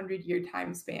that 100-year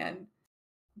time span,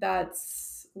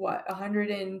 that's what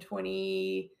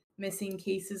 120 missing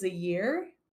cases a year.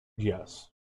 Yes.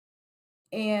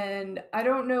 And I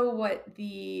don't know what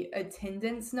the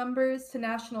attendance numbers to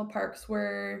national parks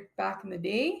were back in the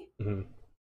day, Hmm.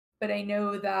 but I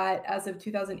know that as of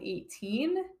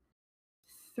 2018,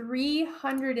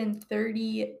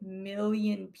 330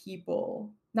 million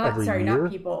people, not Every sorry, not year.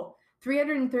 people,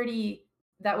 330,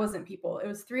 that wasn't people, it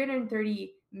was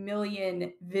 330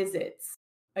 million visits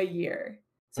a year.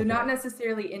 So not Okay.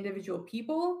 necessarily individual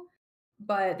people,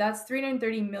 but that's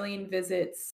 330 million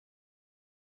visits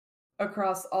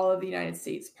across all of the United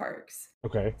States parks.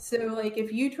 Okay. So, like,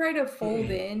 if you try to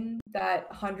fold in that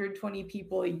 120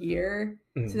 people a year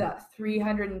to Hmm. that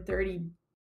 330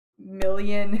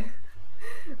 million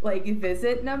like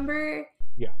visit number,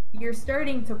 Yeah. you're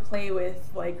starting to play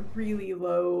with like really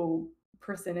low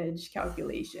percentage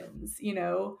calculations, you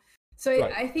know? So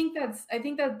Right. I think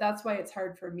that that's why it's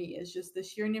hard for me is just the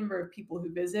sheer number of people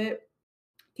who visit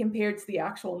compared to the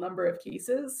actual number of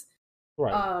cases.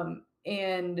 Right.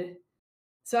 And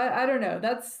so I don't know.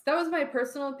 That was my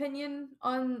personal opinion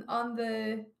on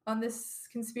this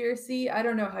conspiracy. I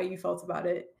don't know how you felt about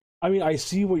it. I mean, I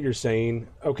see what you're saying.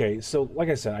 Okay, so like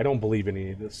I said, I don't believe in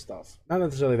any of this stuff. Not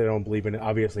necessarily that I don't believe in it.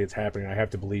 Obviously, it's happening. I have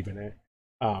to believe in it.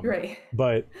 Um, Right.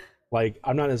 but like,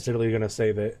 I'm not necessarily going to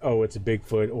say that, oh, it's a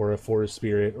Bigfoot or a forest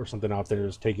spirit or something out there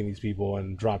is taking these people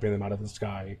and dropping them out of the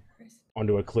sky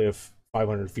onto a cliff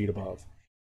 500 feet above.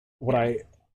 What Yeah.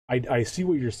 I see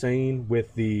what you're saying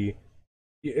with the,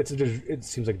 it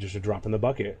seems like just a drop in the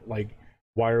bucket. Like,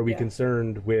 why are we Yeah.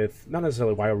 concerned with, not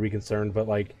necessarily why are we concerned, but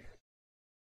like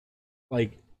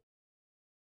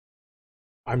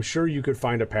I'm sure you could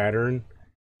find a pattern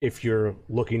if you're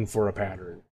looking for a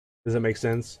pattern. Does that make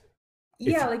sense? If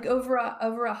Yeah, like over a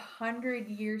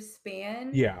 100-year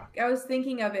span. yeah, I was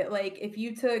thinking of it like if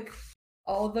you took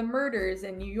all the murders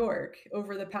in New York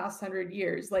over the past 100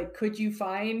 years, like could you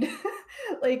find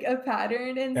like a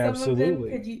pattern in some of them?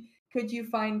 absolutely. Could you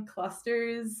find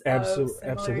clusters of similar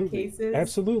Absolutely. cases?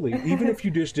 Absolutely. Even if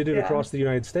you just did it Yeah, across the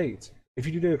United States. If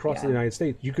you did it across the yeah, United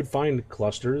States, you could find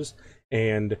clusters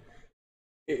and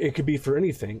it could be for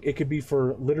anything. It could be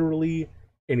for literally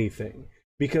anything.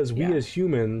 Because we yeah. as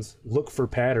humans look for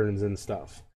patterns and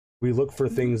stuff. We look for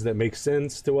Mhm. things that make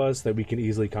sense to us that we can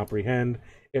easily comprehend.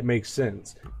 It makes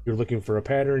sense. You're looking for a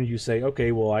pattern, you say,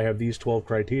 okay, well, I have these 12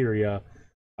 criteria,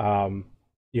 um,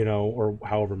 or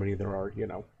however many there are,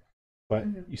 But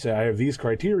Mhm. you say, I have these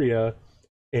criteria,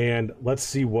 and let's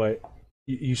see what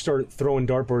you start throwing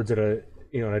dartboards at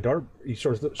a dart. You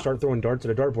start throwing darts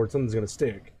at a dartboard, something's going to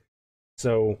stick.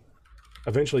 So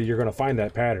eventually you're going to find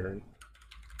that pattern.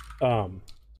 Um,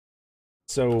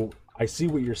 so I see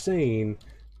what you're saying.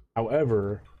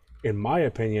 However, in my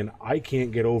opinion, I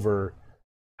can't get over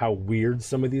how weird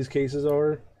some of these cases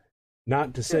are.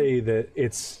 Not to Sure. say that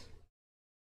it's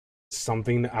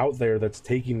something out there that's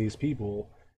taking these people.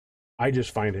 I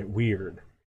just find it weird,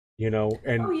 Oh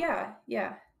and yeah,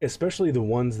 yeah. especially the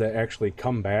ones that actually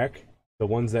come back, the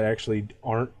ones that actually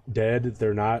aren't dead,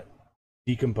 they're not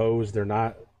decomposed, they're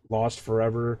not lost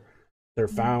forever, they're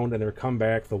Mhm. found and they're come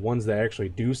back. The ones that actually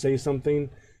do say something,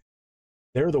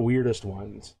 they're the weirdest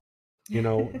ones.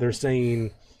 They're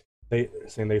saying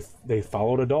they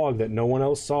followed a dog that no one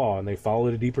else saw and they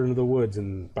followed it deeper into the woods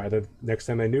and by the next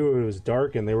time they knew it was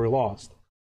dark and they were lost.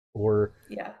 Or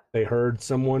Yeah. they heard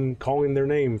someone calling their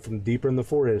name from deeper in the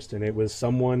forest and it was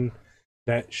someone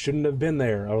that shouldn't have been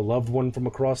there, a loved one from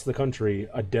across the country,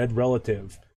 a dead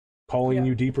relative calling Yeah.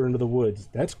 you deeper into the woods.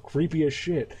 That's creepy as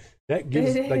shit. That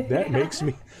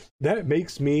Yeah.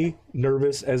 makes me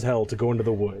nervous as hell to go into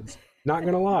the woods. Not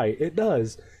gonna lie, it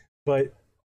does. But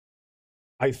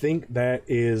I think that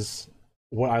is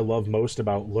what I love most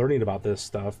about learning about this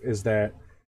stuff is that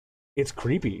it's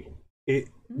creepy. It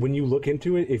when you look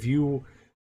into it, if you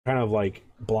kind of like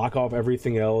block off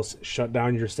everything else, shut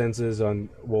down your senses on,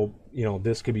 well,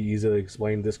 this could be easily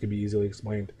explained, this could be easily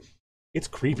explained. It's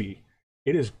creepy.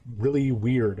 It is really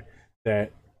weird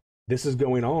that this is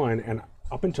going on, and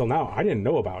up until now, I didn't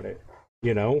know about it,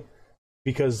 you know,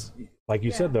 because like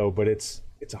you said Yeah. though, but it's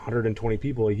 120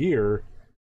 people a year.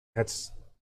 That's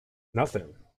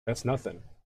nothing. That's nothing.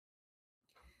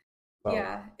 So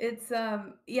Yeah, it's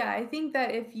yeah, I think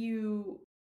that if you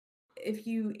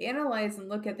analyze and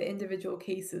look at the individual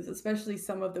cases, especially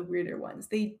some of the weirder ones,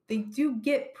 they do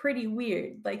get pretty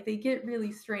weird. Like they get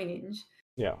really strange.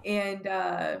 yeah, And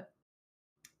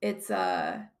it's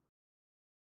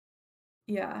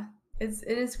yeah,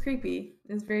 it is creepy.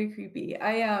 It's very creepy.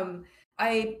 I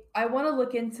want to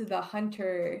look into the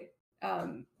Hunter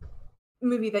um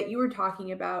movie that you were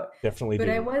talking about, definitely but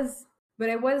I do. was but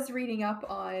I was reading up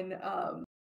on uh,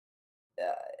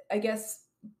 I guess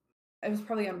I was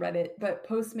probably on Reddit, but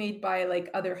posts made by like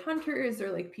other hunters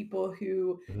or like people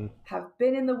who Hmm. have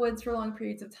been in the woods for long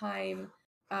periods of time.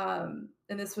 And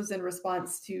this was in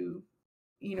response to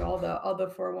all the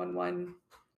 411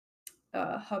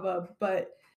 hubbub.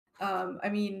 But I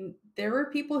mean, there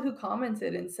were people who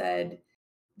commented and said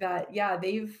that yeah,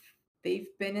 they've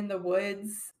been in the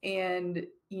woods and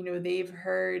they've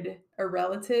heard a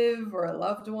relative or a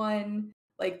loved one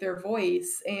like their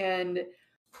voice. And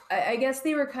I guess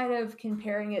they were kind of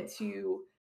comparing it to,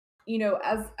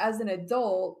 as an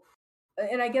adult.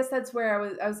 And I guess that's where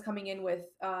I was coming in with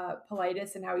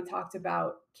Politis and how he talked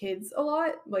about kids a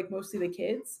lot, like mostly the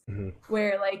kids. Hmm.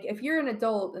 Where like if you're an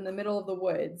adult in the middle of the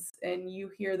woods and you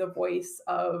hear the voice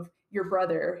of your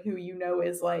brother who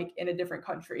is like in a different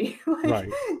country, like Right,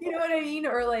 you know what I mean,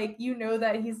 or like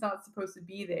that he's not supposed to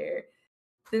be there,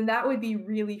 then that would be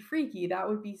really freaky. That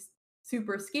would be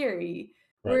super scary.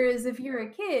 right, Whereas if you're a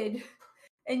kid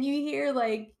and you hear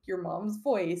like your mom's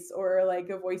voice or like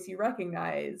a voice you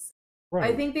recognize, I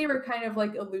right. think they were kind of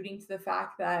like alluding to the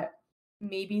fact that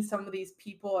maybe some of these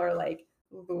people are like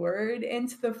lured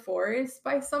into the forest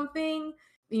by something,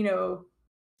 you know,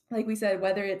 like we said,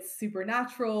 whether it's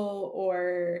supernatural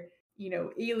or,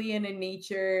 alien in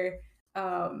nature.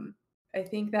 um I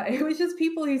think that it was just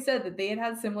people who said that they had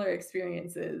had similar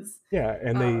experiences. Yeah,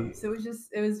 and So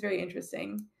it was very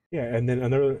interesting. yeah, and then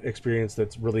another experience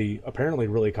that's really apparently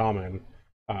really common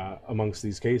amongst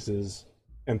these cases,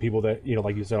 and people that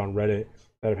like you said on Reddit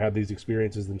that have had these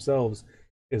experiences themselves,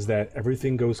 is that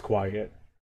everything goes quiet.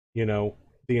 You know,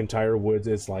 the entire woods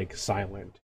is like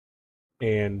silent,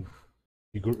 and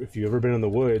if you've ever been in the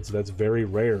woods, that's very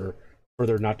rare for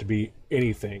there not to be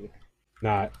anything,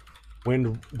 not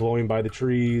wind blowing by the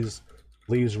trees,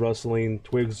 leaves rustling,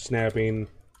 twigs snapping,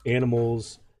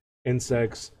 animals,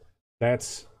 insects.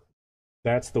 That's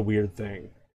that's the weird thing.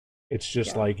 It's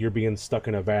just Yeah. like you're being stuck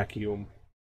in a vacuum,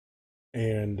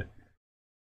 and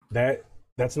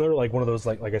that's another like one of those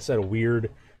like I said, a weird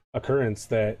occurrence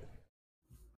that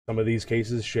some of these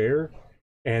cases share,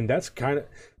 and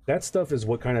that stuff is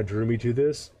what kind of drew me to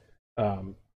this.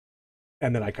 Um,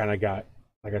 and then I kind of got,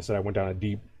 like I said, I went down a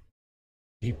deep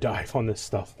dive on this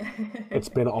stuff. It's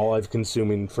been all I've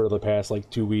consuming for the past like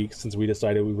 2 weeks since we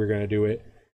decided we were going to do it.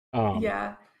 Um,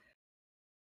 Yeah.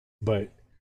 but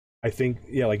I think,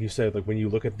 yeah, like you said, like when you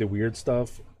look at the weird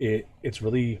stuff, it's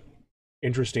really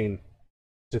interesting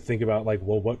to think about, like,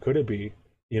 well, what could it be?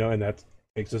 And that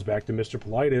takes us back to Mr.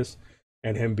 Politis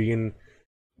and him being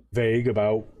vague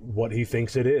about what he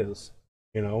thinks it is.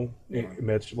 Yeah.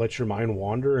 It lets your mind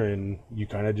wander, and you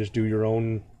kind of just do your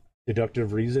own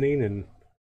deductive reasoning and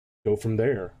go from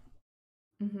there.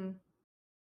 Hmm.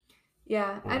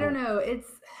 Yeah, I I don't don't know. know. It's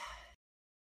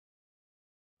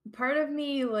part of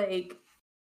me, like,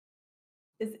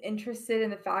 is interested in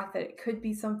the fact that it could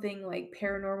be something like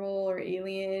paranormal or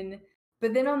alien.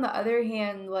 But then on the other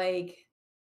hand, like,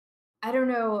 I don't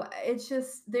know, it's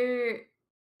just the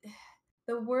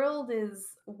world is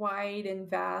wide and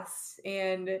vast,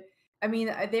 and I mean,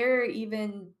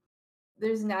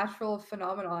 there's natural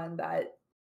phenomenon that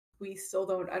we still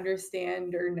don't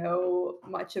understand or know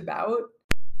much about.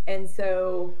 And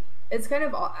so it's kind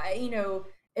of,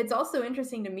 it's also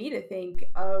interesting to me to think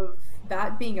of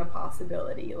that being a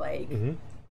possibility. Like, Hmm.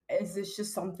 is this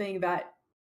just something that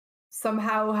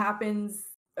somehow happens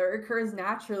or occurs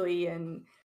naturally? And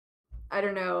I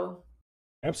don't know.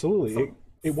 Absolutely, Some,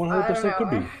 it I don't 100%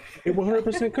 could know. be. It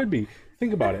 100% could be.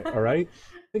 Think about it. All right,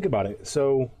 think about it.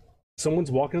 So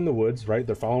someone's walking in the woods, right?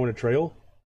 They're following a trail,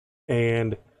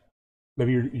 and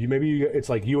it's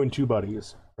like you and two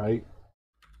buddies, right?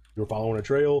 You're following a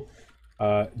trail.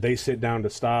 They sit down to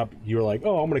stop. You're like,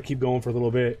 oh, I'm gonna keep going for a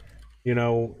little bit,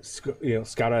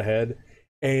 scout ahead,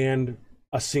 and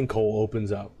a sinkhole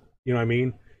opens up. You know what I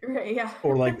mean? Right, yeah.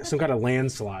 Or like some kind of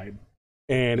landslide,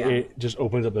 and Yeah. it just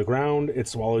opens up the ground. It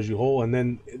swallows you whole, and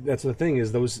then that's the thing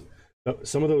is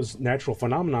some of those natural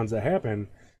phenomenons that happen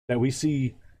that we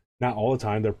see not all the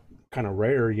time. They're kind of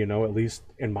rare, at least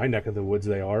in my neck of the woods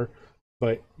they are,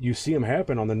 but you see them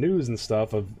happen on the news and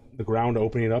stuff of the ground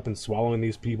opening up and swallowing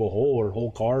these people whole or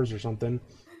whole cars or something, and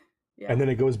Yeah. then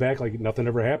it goes back like nothing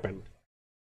ever happened.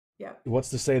 Yeah. What's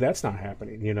to say that's not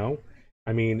happening?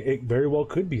 I mean, it very well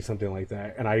could be something like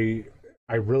that, and I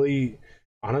really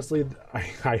honestly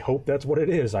I hope that's what it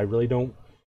is. I really don't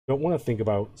want to think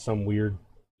about some weird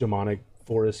demonic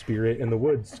forest spirit in the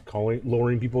woods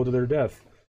luring people to their death.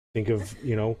 Think of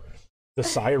the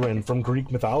siren from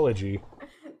Greek mythology.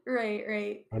 Right,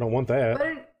 right. I don't want that.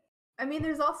 But I mean,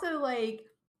 there's also, like,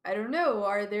 I don't know,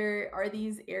 are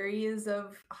these areas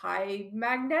of high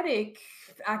magnetic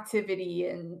activity,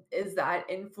 and is that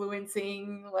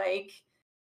influencing, like,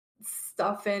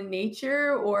 stuff in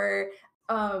nature? Or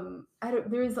I don't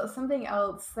there's something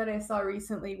else that I saw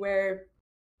recently where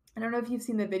I don't know if you've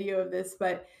seen the video of this,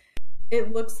 but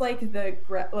it looks like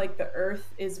like the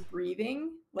earth is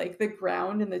breathing, like the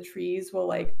ground and the trees will,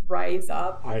 like, rise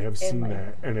up, I have and, seen like,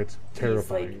 that, and it's these, like,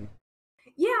 terrifying.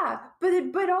 yeah,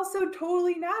 but also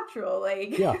totally natural,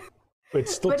 like, Yeah, but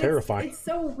it's still but terrifying. it's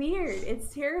so weird.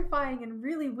 It's terrifying and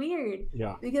really weird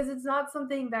Yeah, because it's not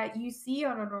something that you see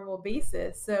on a normal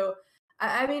basis. So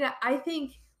I mean, I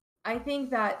think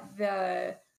that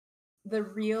the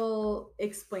real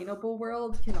explainable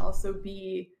world can also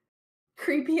be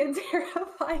creepy and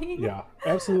terrifying. yeah,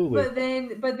 absolutely.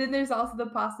 But then there's also the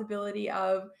possibility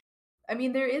of, I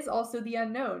mean, there is also the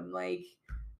unknown. Like,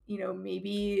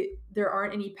 maybe there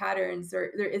aren't any patterns,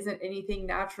 or there isn't anything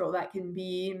natural that can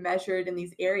be measured in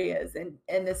these areas, and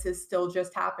this is still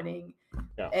just happening.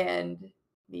 Yeah. And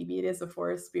maybe it is a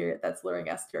forest spirit that's luring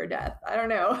us to our death. I don't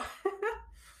know.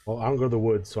 Well, I don't go to the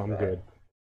woods, so I'm But good.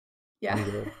 yeah. I'm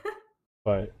good.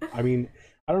 But I mean,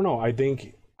 I don't know. I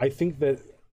think that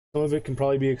some of it can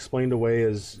probably be explained away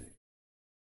as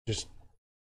just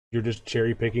you're just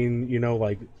cherry picking,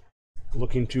 like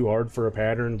looking too hard for a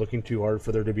pattern, looking too hard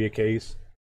for there to be a case.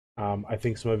 I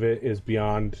think some of it is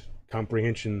beyond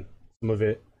comprehension. Some of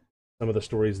the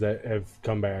stories that have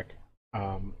come back.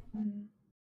 Mhm.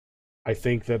 I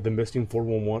think that the missing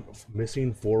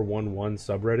 411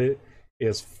 subreddit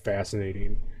is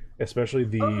fascinating, especially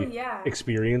Oh the yeah.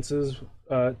 experiences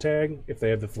tag. If they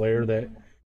have the flair that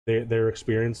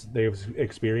Mhm. they've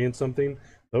experienced something,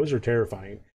 those are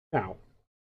terrifying. Now,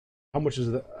 how much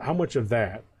of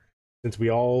that, since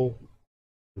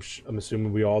I'm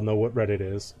assuming we all know what Reddit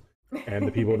is, and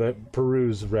the people that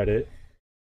peruse Reddit,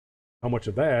 how much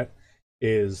of that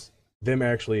is them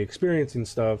actually experiencing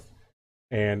stuff,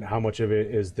 and how much of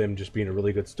it is them just being a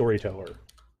really good storyteller.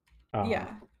 Um,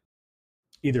 Yeah.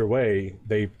 Either way,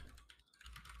 they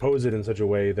pose it in such a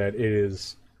way that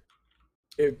it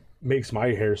makes my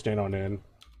hair stand on end.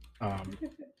 Um,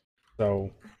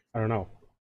 so I don't know.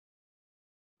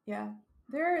 Yeah.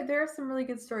 There are some really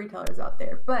good storytellers out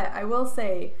there, but I will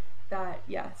say that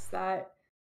yes, that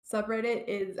subreddit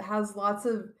is has lots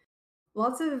of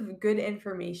good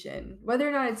information. Whether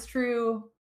or not it's true,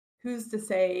 who's to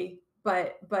say,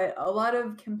 but a lot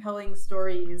of compelling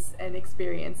stories and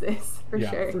experiences for Yeah,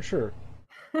 sure. for sure.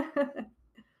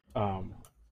 Um,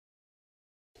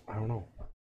 I don't know.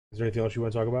 Is there anything else you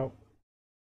want to talk about?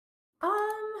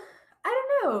 I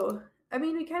don't know. I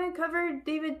mean, we kind of covered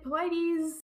David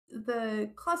Paulides, the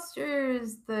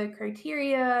clusters, the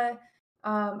criteria.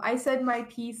 I said my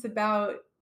piece about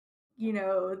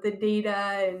the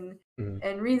data Mhm.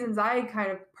 and reasons I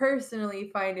kind of personally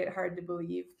find it hard to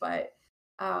believe. But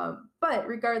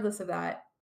regardless of that,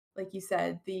 like you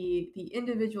said, the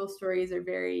individual stories are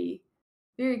very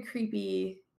very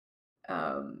creepy.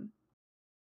 Um,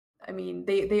 I mean,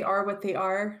 they are what they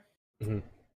are. Mhm.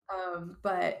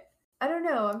 But I don't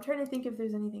know. I'm trying to think if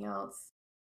there's anything else.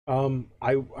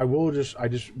 I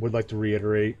just would like to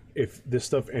reiterate, if this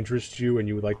stuff interests you and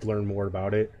you would like to learn more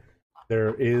about it,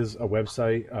 there is a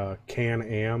website,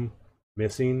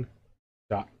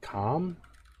 canammissing.com,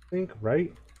 I think,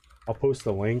 right? I'll post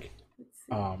the link. Let's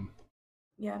see. Um,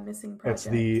 Yeah, missing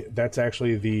project. that's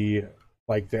actually the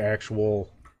actual,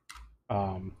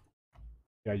 um,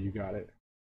 yeah, you got it.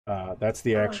 That's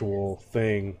the Oh, it is. actual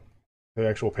thing, the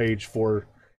actual page for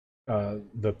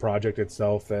the project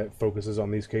itself that focuses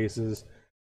on these cases.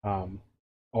 Um,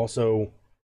 Also,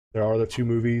 there are the two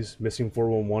movies. Missing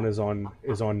 411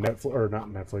 is on Netflix, or not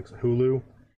Netflix, Hulu.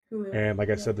 Hulu. And like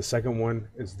I Yeah. said, the second one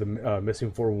is the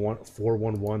Missing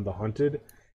 411 The Hunted,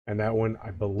 and that one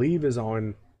I believe is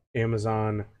on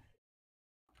Amazon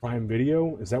Prime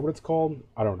Video. Is that what it's called?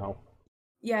 I don't know.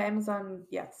 Yeah, Amazon,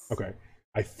 yes. Okay,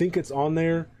 I think it's on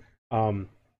there. Um,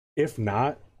 if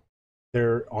not,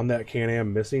 there on that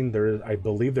Can-Am Missing, I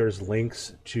believe there's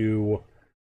links to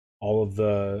all of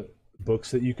the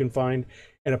books that you can find.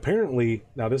 And apparently,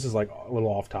 now this is like a little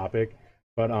off topic,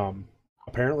 but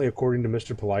apparently, according to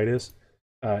Mr. Politis,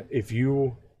 if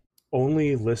you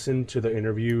only listen to the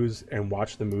interviews and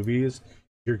watch the movies,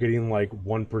 you're getting like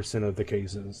 1% of the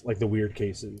cases, like the weird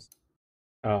cases.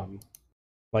 Um,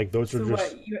 like those are So what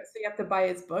just you have to buy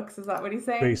his books? Is that what he's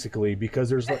saying? basically because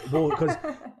there's like, well,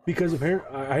 because apparently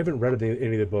I haven't read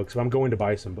any of the books, so I'm going to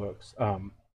buy some books.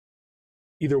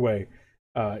 Either way,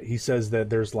 he says that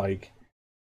there's like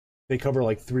they cover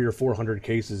like 300 or 400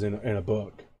 cases in a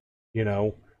book, Yeah.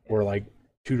 or like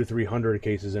 200 to 300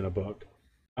 cases in a book.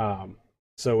 Um,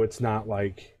 so it's not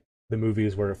like the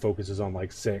movies where it focuses on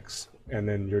like six and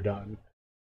then you're done.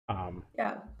 Um,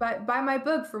 Yeah, buy my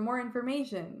book for more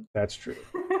information. that's true.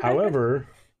 However,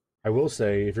 I will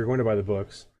say if you're going to buy the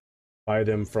books, buy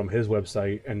them from his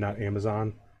website and not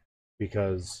Amazon,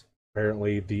 because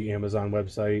apparently the Amazon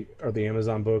website or the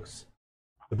Amazon books,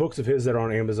 the books of his that are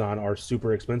on Amazon are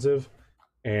super expensive,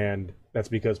 and that's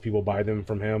because people buy them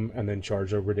from him and then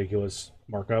charge a ridiculous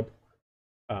markup.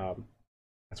 Um,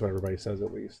 that's what everybody says,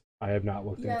 at least. I have not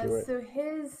looked Yeah, into it. so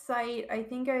his site, I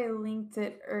think I linked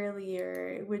it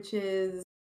earlier, which is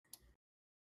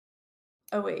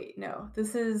oh wait, no.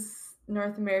 This is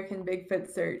North American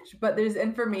Bigfoot Search, but there's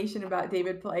information about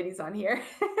David Paulides on here.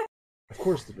 Of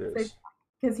course it So is.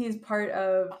 because he's part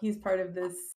of this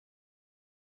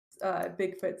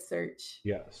Bigfoot search.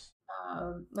 Yes.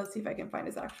 Let's see if I can find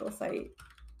his actual site.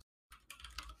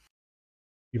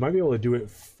 You might be able to do it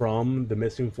from the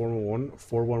missing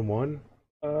 411.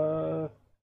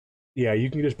 Yeah, you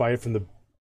can just buy it from the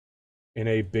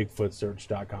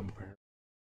NABigfootSearch.com apparently.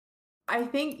 I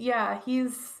think yeah,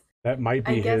 he's. That might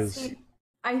I be guess his. he.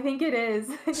 I think it is.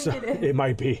 I So think it is it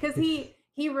might be. because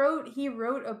He wrote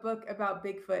a book about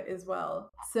Bigfoot as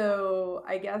well. So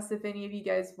I guess if any of you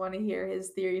guys want to hear his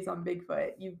theories on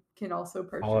Bigfoot, you can also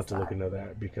purchase I'll have to that. look into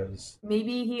that because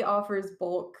Maybe he offers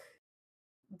bulk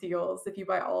deals if you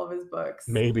buy all of his books.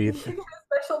 maybe You get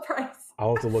a special price.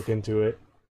 I'll have to look into it.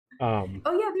 Oh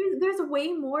yeah, there's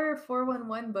way more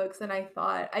 411 books than I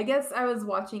thought. I guess I was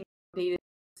watching the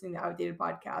outdated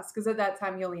podcast because at that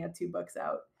time he only had 2 books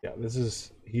out. Yeah,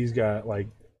 he's got like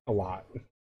a lot.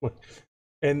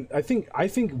 And I think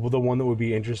the one that would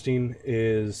be interesting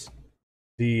is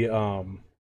the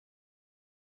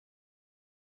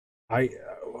I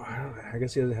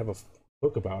guess he doesn't have a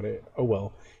book about it. Oh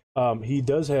well. He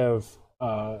does have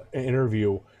an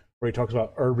interview where he talks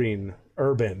about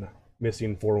urban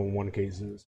missing 411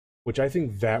 cases, which I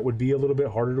think that would be a little bit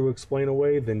harder to explain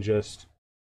away than just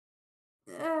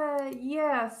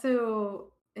Yeah, so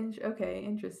okay,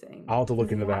 interesting. I'll have to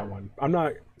look into that one. I'm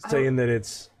not saying that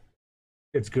it's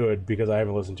good because I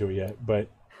haven't listened to it yet, but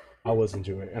I'll listen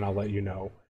to it and I'll let you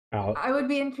know. I would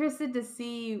be interested to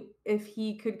see if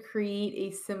he could create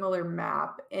a similar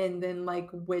map and then like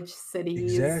which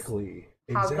cities have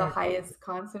the highest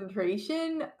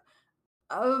concentration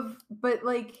of, but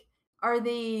like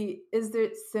is there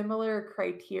similar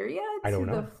criteria? I don't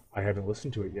know. I haven't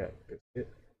listened to it yet.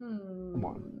 Come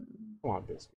on,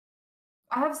 Biscuit.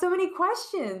 I have so many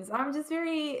questions. I'm just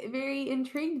very, very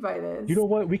intrigued by this. You know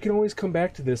what? We can always come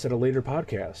back to this at a later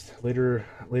podcast, later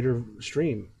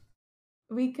stream.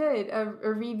 We could a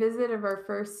revisit of our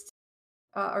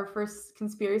first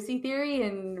conspiracy theory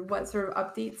and what sort of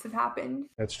updates have happened.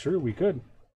 That's true. We could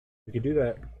do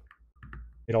that.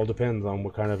 It all depends on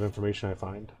what kind of information I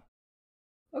find.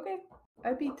 Okay,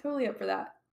 I'd be totally up for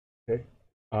that. Okay.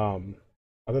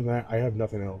 Other than that, I have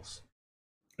nothing else.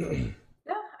 Yeah,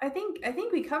 I think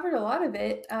we covered a lot of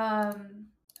it.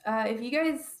 If you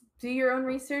guys do your own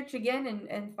research again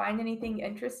and find anything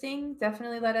interesting,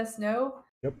 definitely let us know.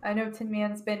 Yep. I know Tin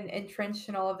Man's been entrenched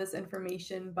in all of this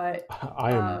information, but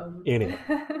I am in it.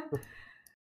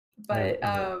 But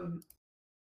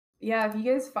yeah, if you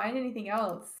guys find anything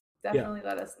else, definitely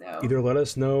let us know. Either let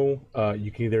us know.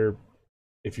 You can either,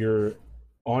 if you're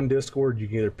on Discord, you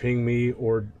can either ping me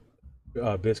or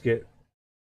Biscuit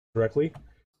directly.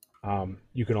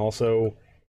 You can also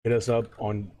hit us up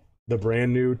on the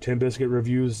brand new Tin Biscuit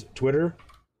Reviews Twitter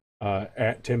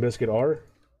at TinBiscuitR,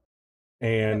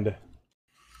 and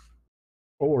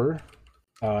or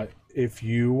if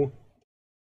you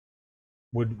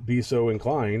would be so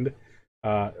inclined,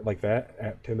 like that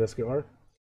at TinBiscuitR.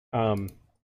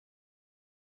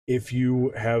 If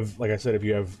you have, like I said, if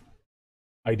you have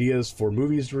ideas for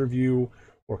movies to review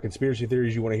or conspiracy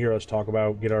theories you want to hear us talk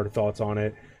about, get our thoughts on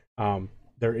it,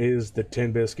 there is the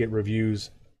Tin Biscuit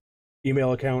Reviews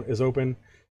email account is open.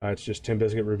 It's just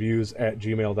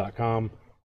tinbiscuitreviews@gmail.com.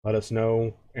 Let us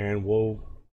know and we'll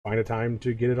find a time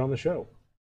to get it on the show.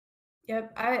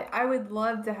 Yep, I would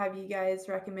love to have you guys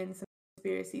recommend some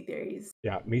conspiracy theories.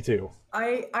 Yeah, me too.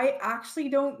 I actually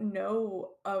don't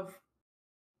know of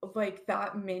like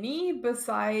that many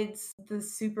besides the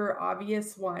super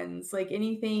obvious ones, like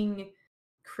anything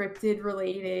cryptid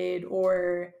related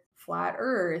or flat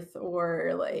earth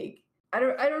or like I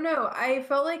don't know. I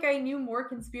felt like I knew more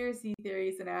conspiracy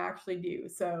theories than I actually do.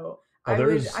 So I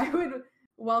would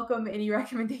welcome any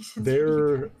recommendations.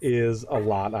 There is a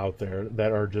lot out there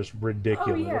that are just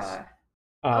ridiculous. Oh yeah.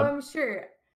 I'm sure.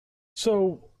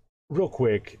 So real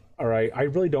quick, all right, I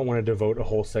really don't want to devote a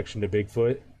whole section to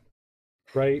Bigfoot.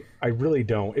 Right? I really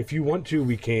don't. If you want to,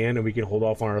 we can, and we can hold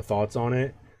off on our thoughts on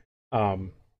it.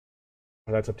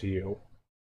 That's up to you.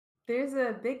 There's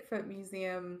a Bigfoot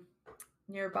museum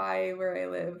nearby where I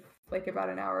live, like about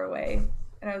an hour away.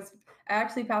 And I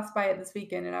actually passed by it this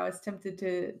weekend and I was tempted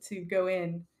to go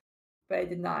in, but I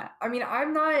did not. I mean,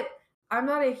 I'm not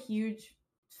a huge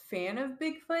fan of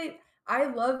Bigfoot. I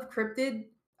love cryptid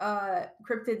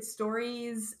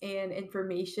stories and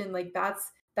information. Like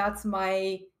that's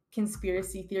my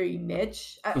conspiracy theory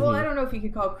niche. Well, I don't know if you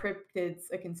could call cryptids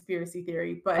a conspiracy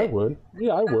theory, but I would.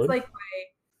 Yeah, I would.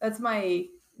 That's my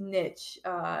niche.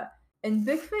 And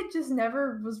Bigfoot just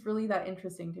never was really that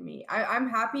interesting to me. I'm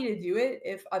happy to do it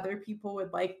if other people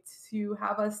would like to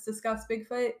have us discuss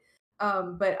Bigfoot.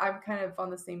 But I'm kind of on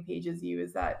the same page as you,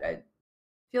 is that I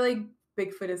feel like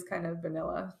Bigfoot is kind of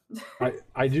vanilla. I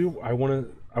want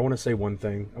to say one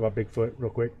thing about Bigfoot real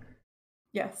quick.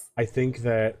 Yes. I think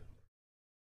that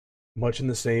much in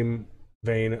the same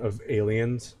vein of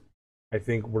aliens, I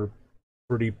think we're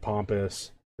pretty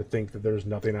pompous to think that there's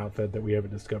nothing out there that we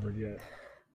haven't discovered yet.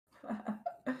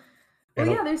 Well,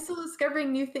 And yeah, they're still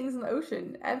discovering new things in the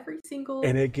ocean every single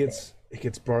and day. it gets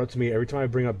brought up to me every time I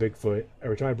bring up Bigfoot.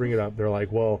 Every time I bring it up, they're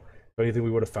like, "Well, do you think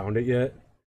we would have found it yet?"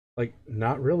 Like,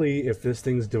 not really. If this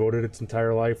thing's devoted its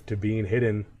entire life to being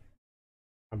hidden,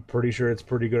 I'm pretty sure it's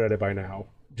pretty good at it by now.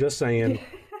 Just saying.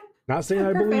 Not saying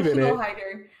I believe in Professional it.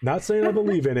 hider. Not saying I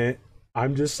believe in it.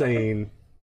 I'm just saying,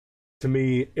 to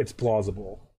me, it's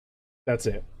plausible. That's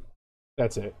it.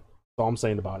 That's it. That's all I'm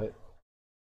saying about it.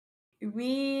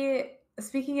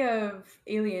 Speaking of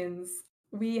aliens,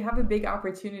 we have a big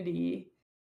opportunity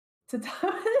to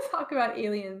talk about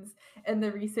aliens and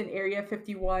the recent Area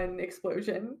 51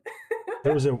 explosion.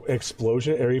 There was an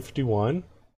explosion at Area 51.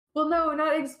 Well, no,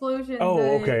 not explosion.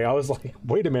 Oh, okay. I was like,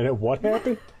 wait a minute, what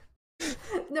happened?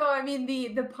 No, I mean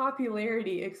the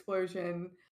popularity explosion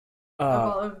of Uh,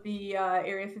 all of the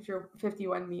Area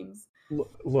 51 memes.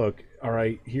 look, all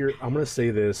right, here, I'm going to say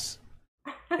this,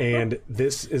 and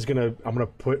this is going to, I'm going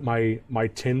to put my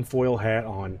tinfoil hat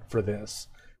on for this.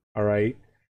 All right?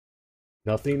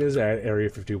 Nothing is at Area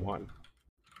 51.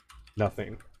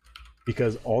 Nothing.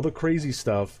 Because all the crazy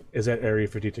stuff is at Area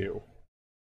 52.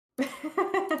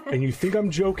 And you think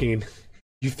I'm joking.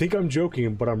 You think I'm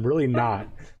joking, but I'm really not.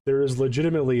 There is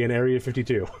legitimately an Area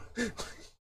 52.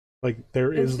 Like,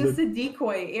 there It's is. just a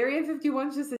decoy. Area 51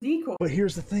 is just a decoy. But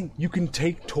here's the thing: you can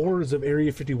take tours of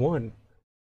Area 51.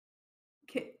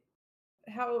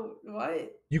 How?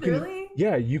 What? You can, really?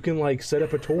 yeah, you can like set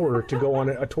up a tour to go on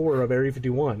a tour of Area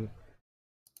 51.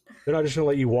 They're not just gonna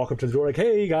let you walk up to the door like,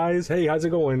 "Hey guys, hey, how's it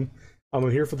going? I'm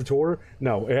here for the tour."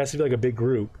 No, it has to be like a big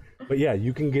group. But yeah,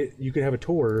 you can have a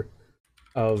tour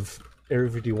of Area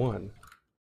 51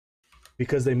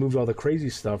 because they moved all the crazy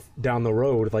stuff down the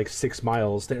road like 6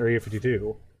 miles to Area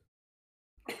 52.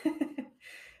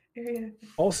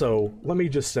 Also, let me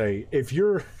just say, if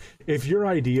your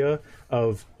idea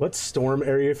of let's storm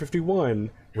Area 51,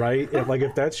 right?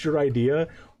 If that's your idea,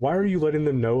 why are you letting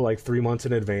them know like 3 months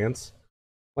in advance?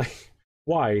 Like,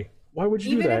 why? Why would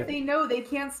you do Even that? if they know, they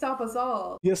can't stop us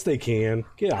all. Yes, they can.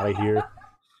 Get out of here.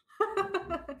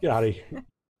 Get out of here.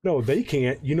 No, they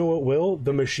can't. You know what will?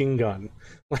 The machine gun.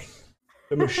 Like,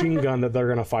 the machine gun that they're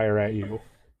going to fire at you.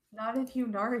 Not if you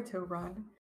Naruto run.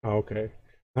 Oh, okay.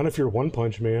 Not if you're One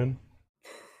Punch Man.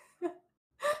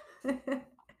 We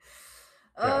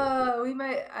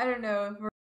might. I don't know if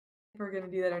we're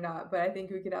gonna do that or not, but I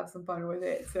think we could have some fun with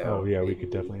it. So. Oh yeah, we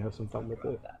could definitely have some fun with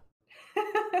it.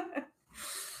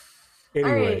 All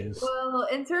right. Anyways, Well,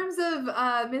 in terms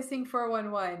of missing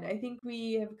 411, I think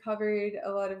we have covered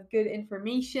a lot of good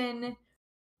information.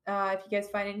 If you guys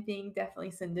find anything,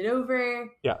 definitely send it over.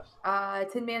 yes.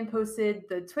 Tin Man posted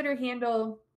the Twitter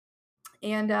handle.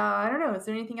 And I don't know, is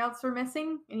there anything else we're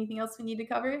missing? Anything else we need to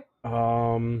cover?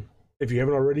 If you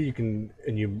haven't already, you can,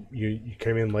 and you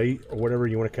came in late or whatever,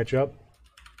 you want to catch up.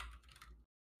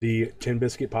 The Tin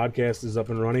Biscuit podcast is up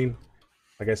and running.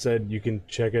 Like I said, you can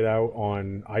check it out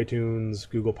on iTunes,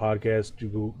 Google Podcasts,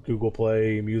 Google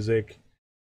Play, Music,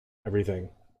 everything.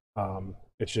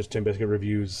 It's just Tin Biscuit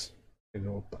Reviews, and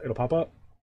it'll pop up.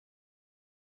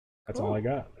 That's all I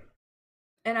got.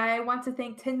 And I want to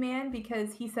thank Tin Man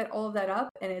because he set all of that up,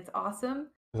 and it's awesome.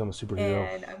 Because I'm a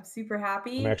superhero. And I'm super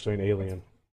happy. I'm actually an alien.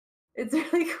 It's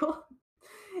really cool.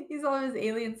 He's all his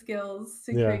alien skills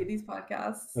to create these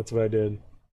podcasts. That's what I did.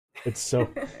 It's so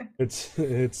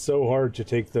it's so hard to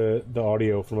take the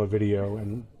audio from a video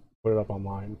and put it up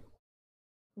online.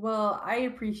 Well, I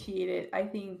appreciate it. I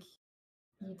think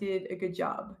you did a good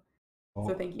job. Well,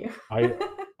 so thank you.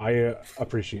 I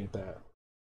appreciate that.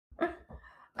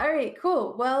 All right,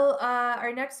 cool. Well,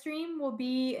 our next stream will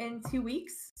be in 2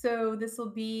 weeks. So this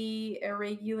will be a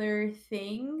regular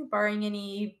thing, barring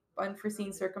any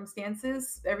unforeseen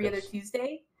circumstances, every other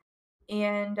Tuesday.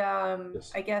 And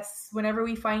I guess whenever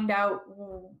we find out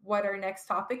what our next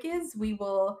topic is, we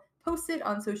will post it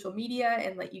on social media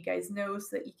and let you guys know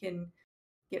so that you can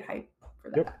get hyped for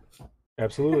that. Yep,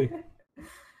 absolutely.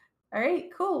 All right,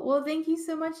 cool. Well, thank you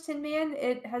so much, Tin Man.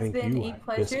 It has been a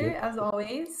pleasure, Biscuit. as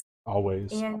always.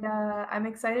 Always. And I'm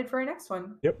excited for our next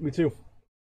one. Yep, me too.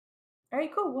 All right,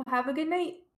 cool. Well, have a good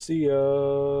night. See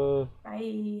ya.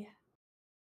 Bye.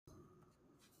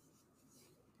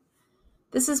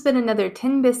 This has been another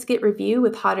Tin Biscuit review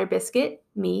with Hotter Biscuit,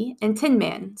 me, and Tin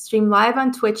Man, streamed live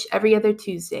on Twitch every other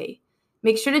Tuesday.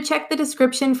 Make sure to check the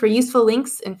description for useful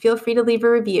links and feel free to leave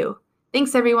a review.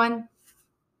 Thanks, everyone.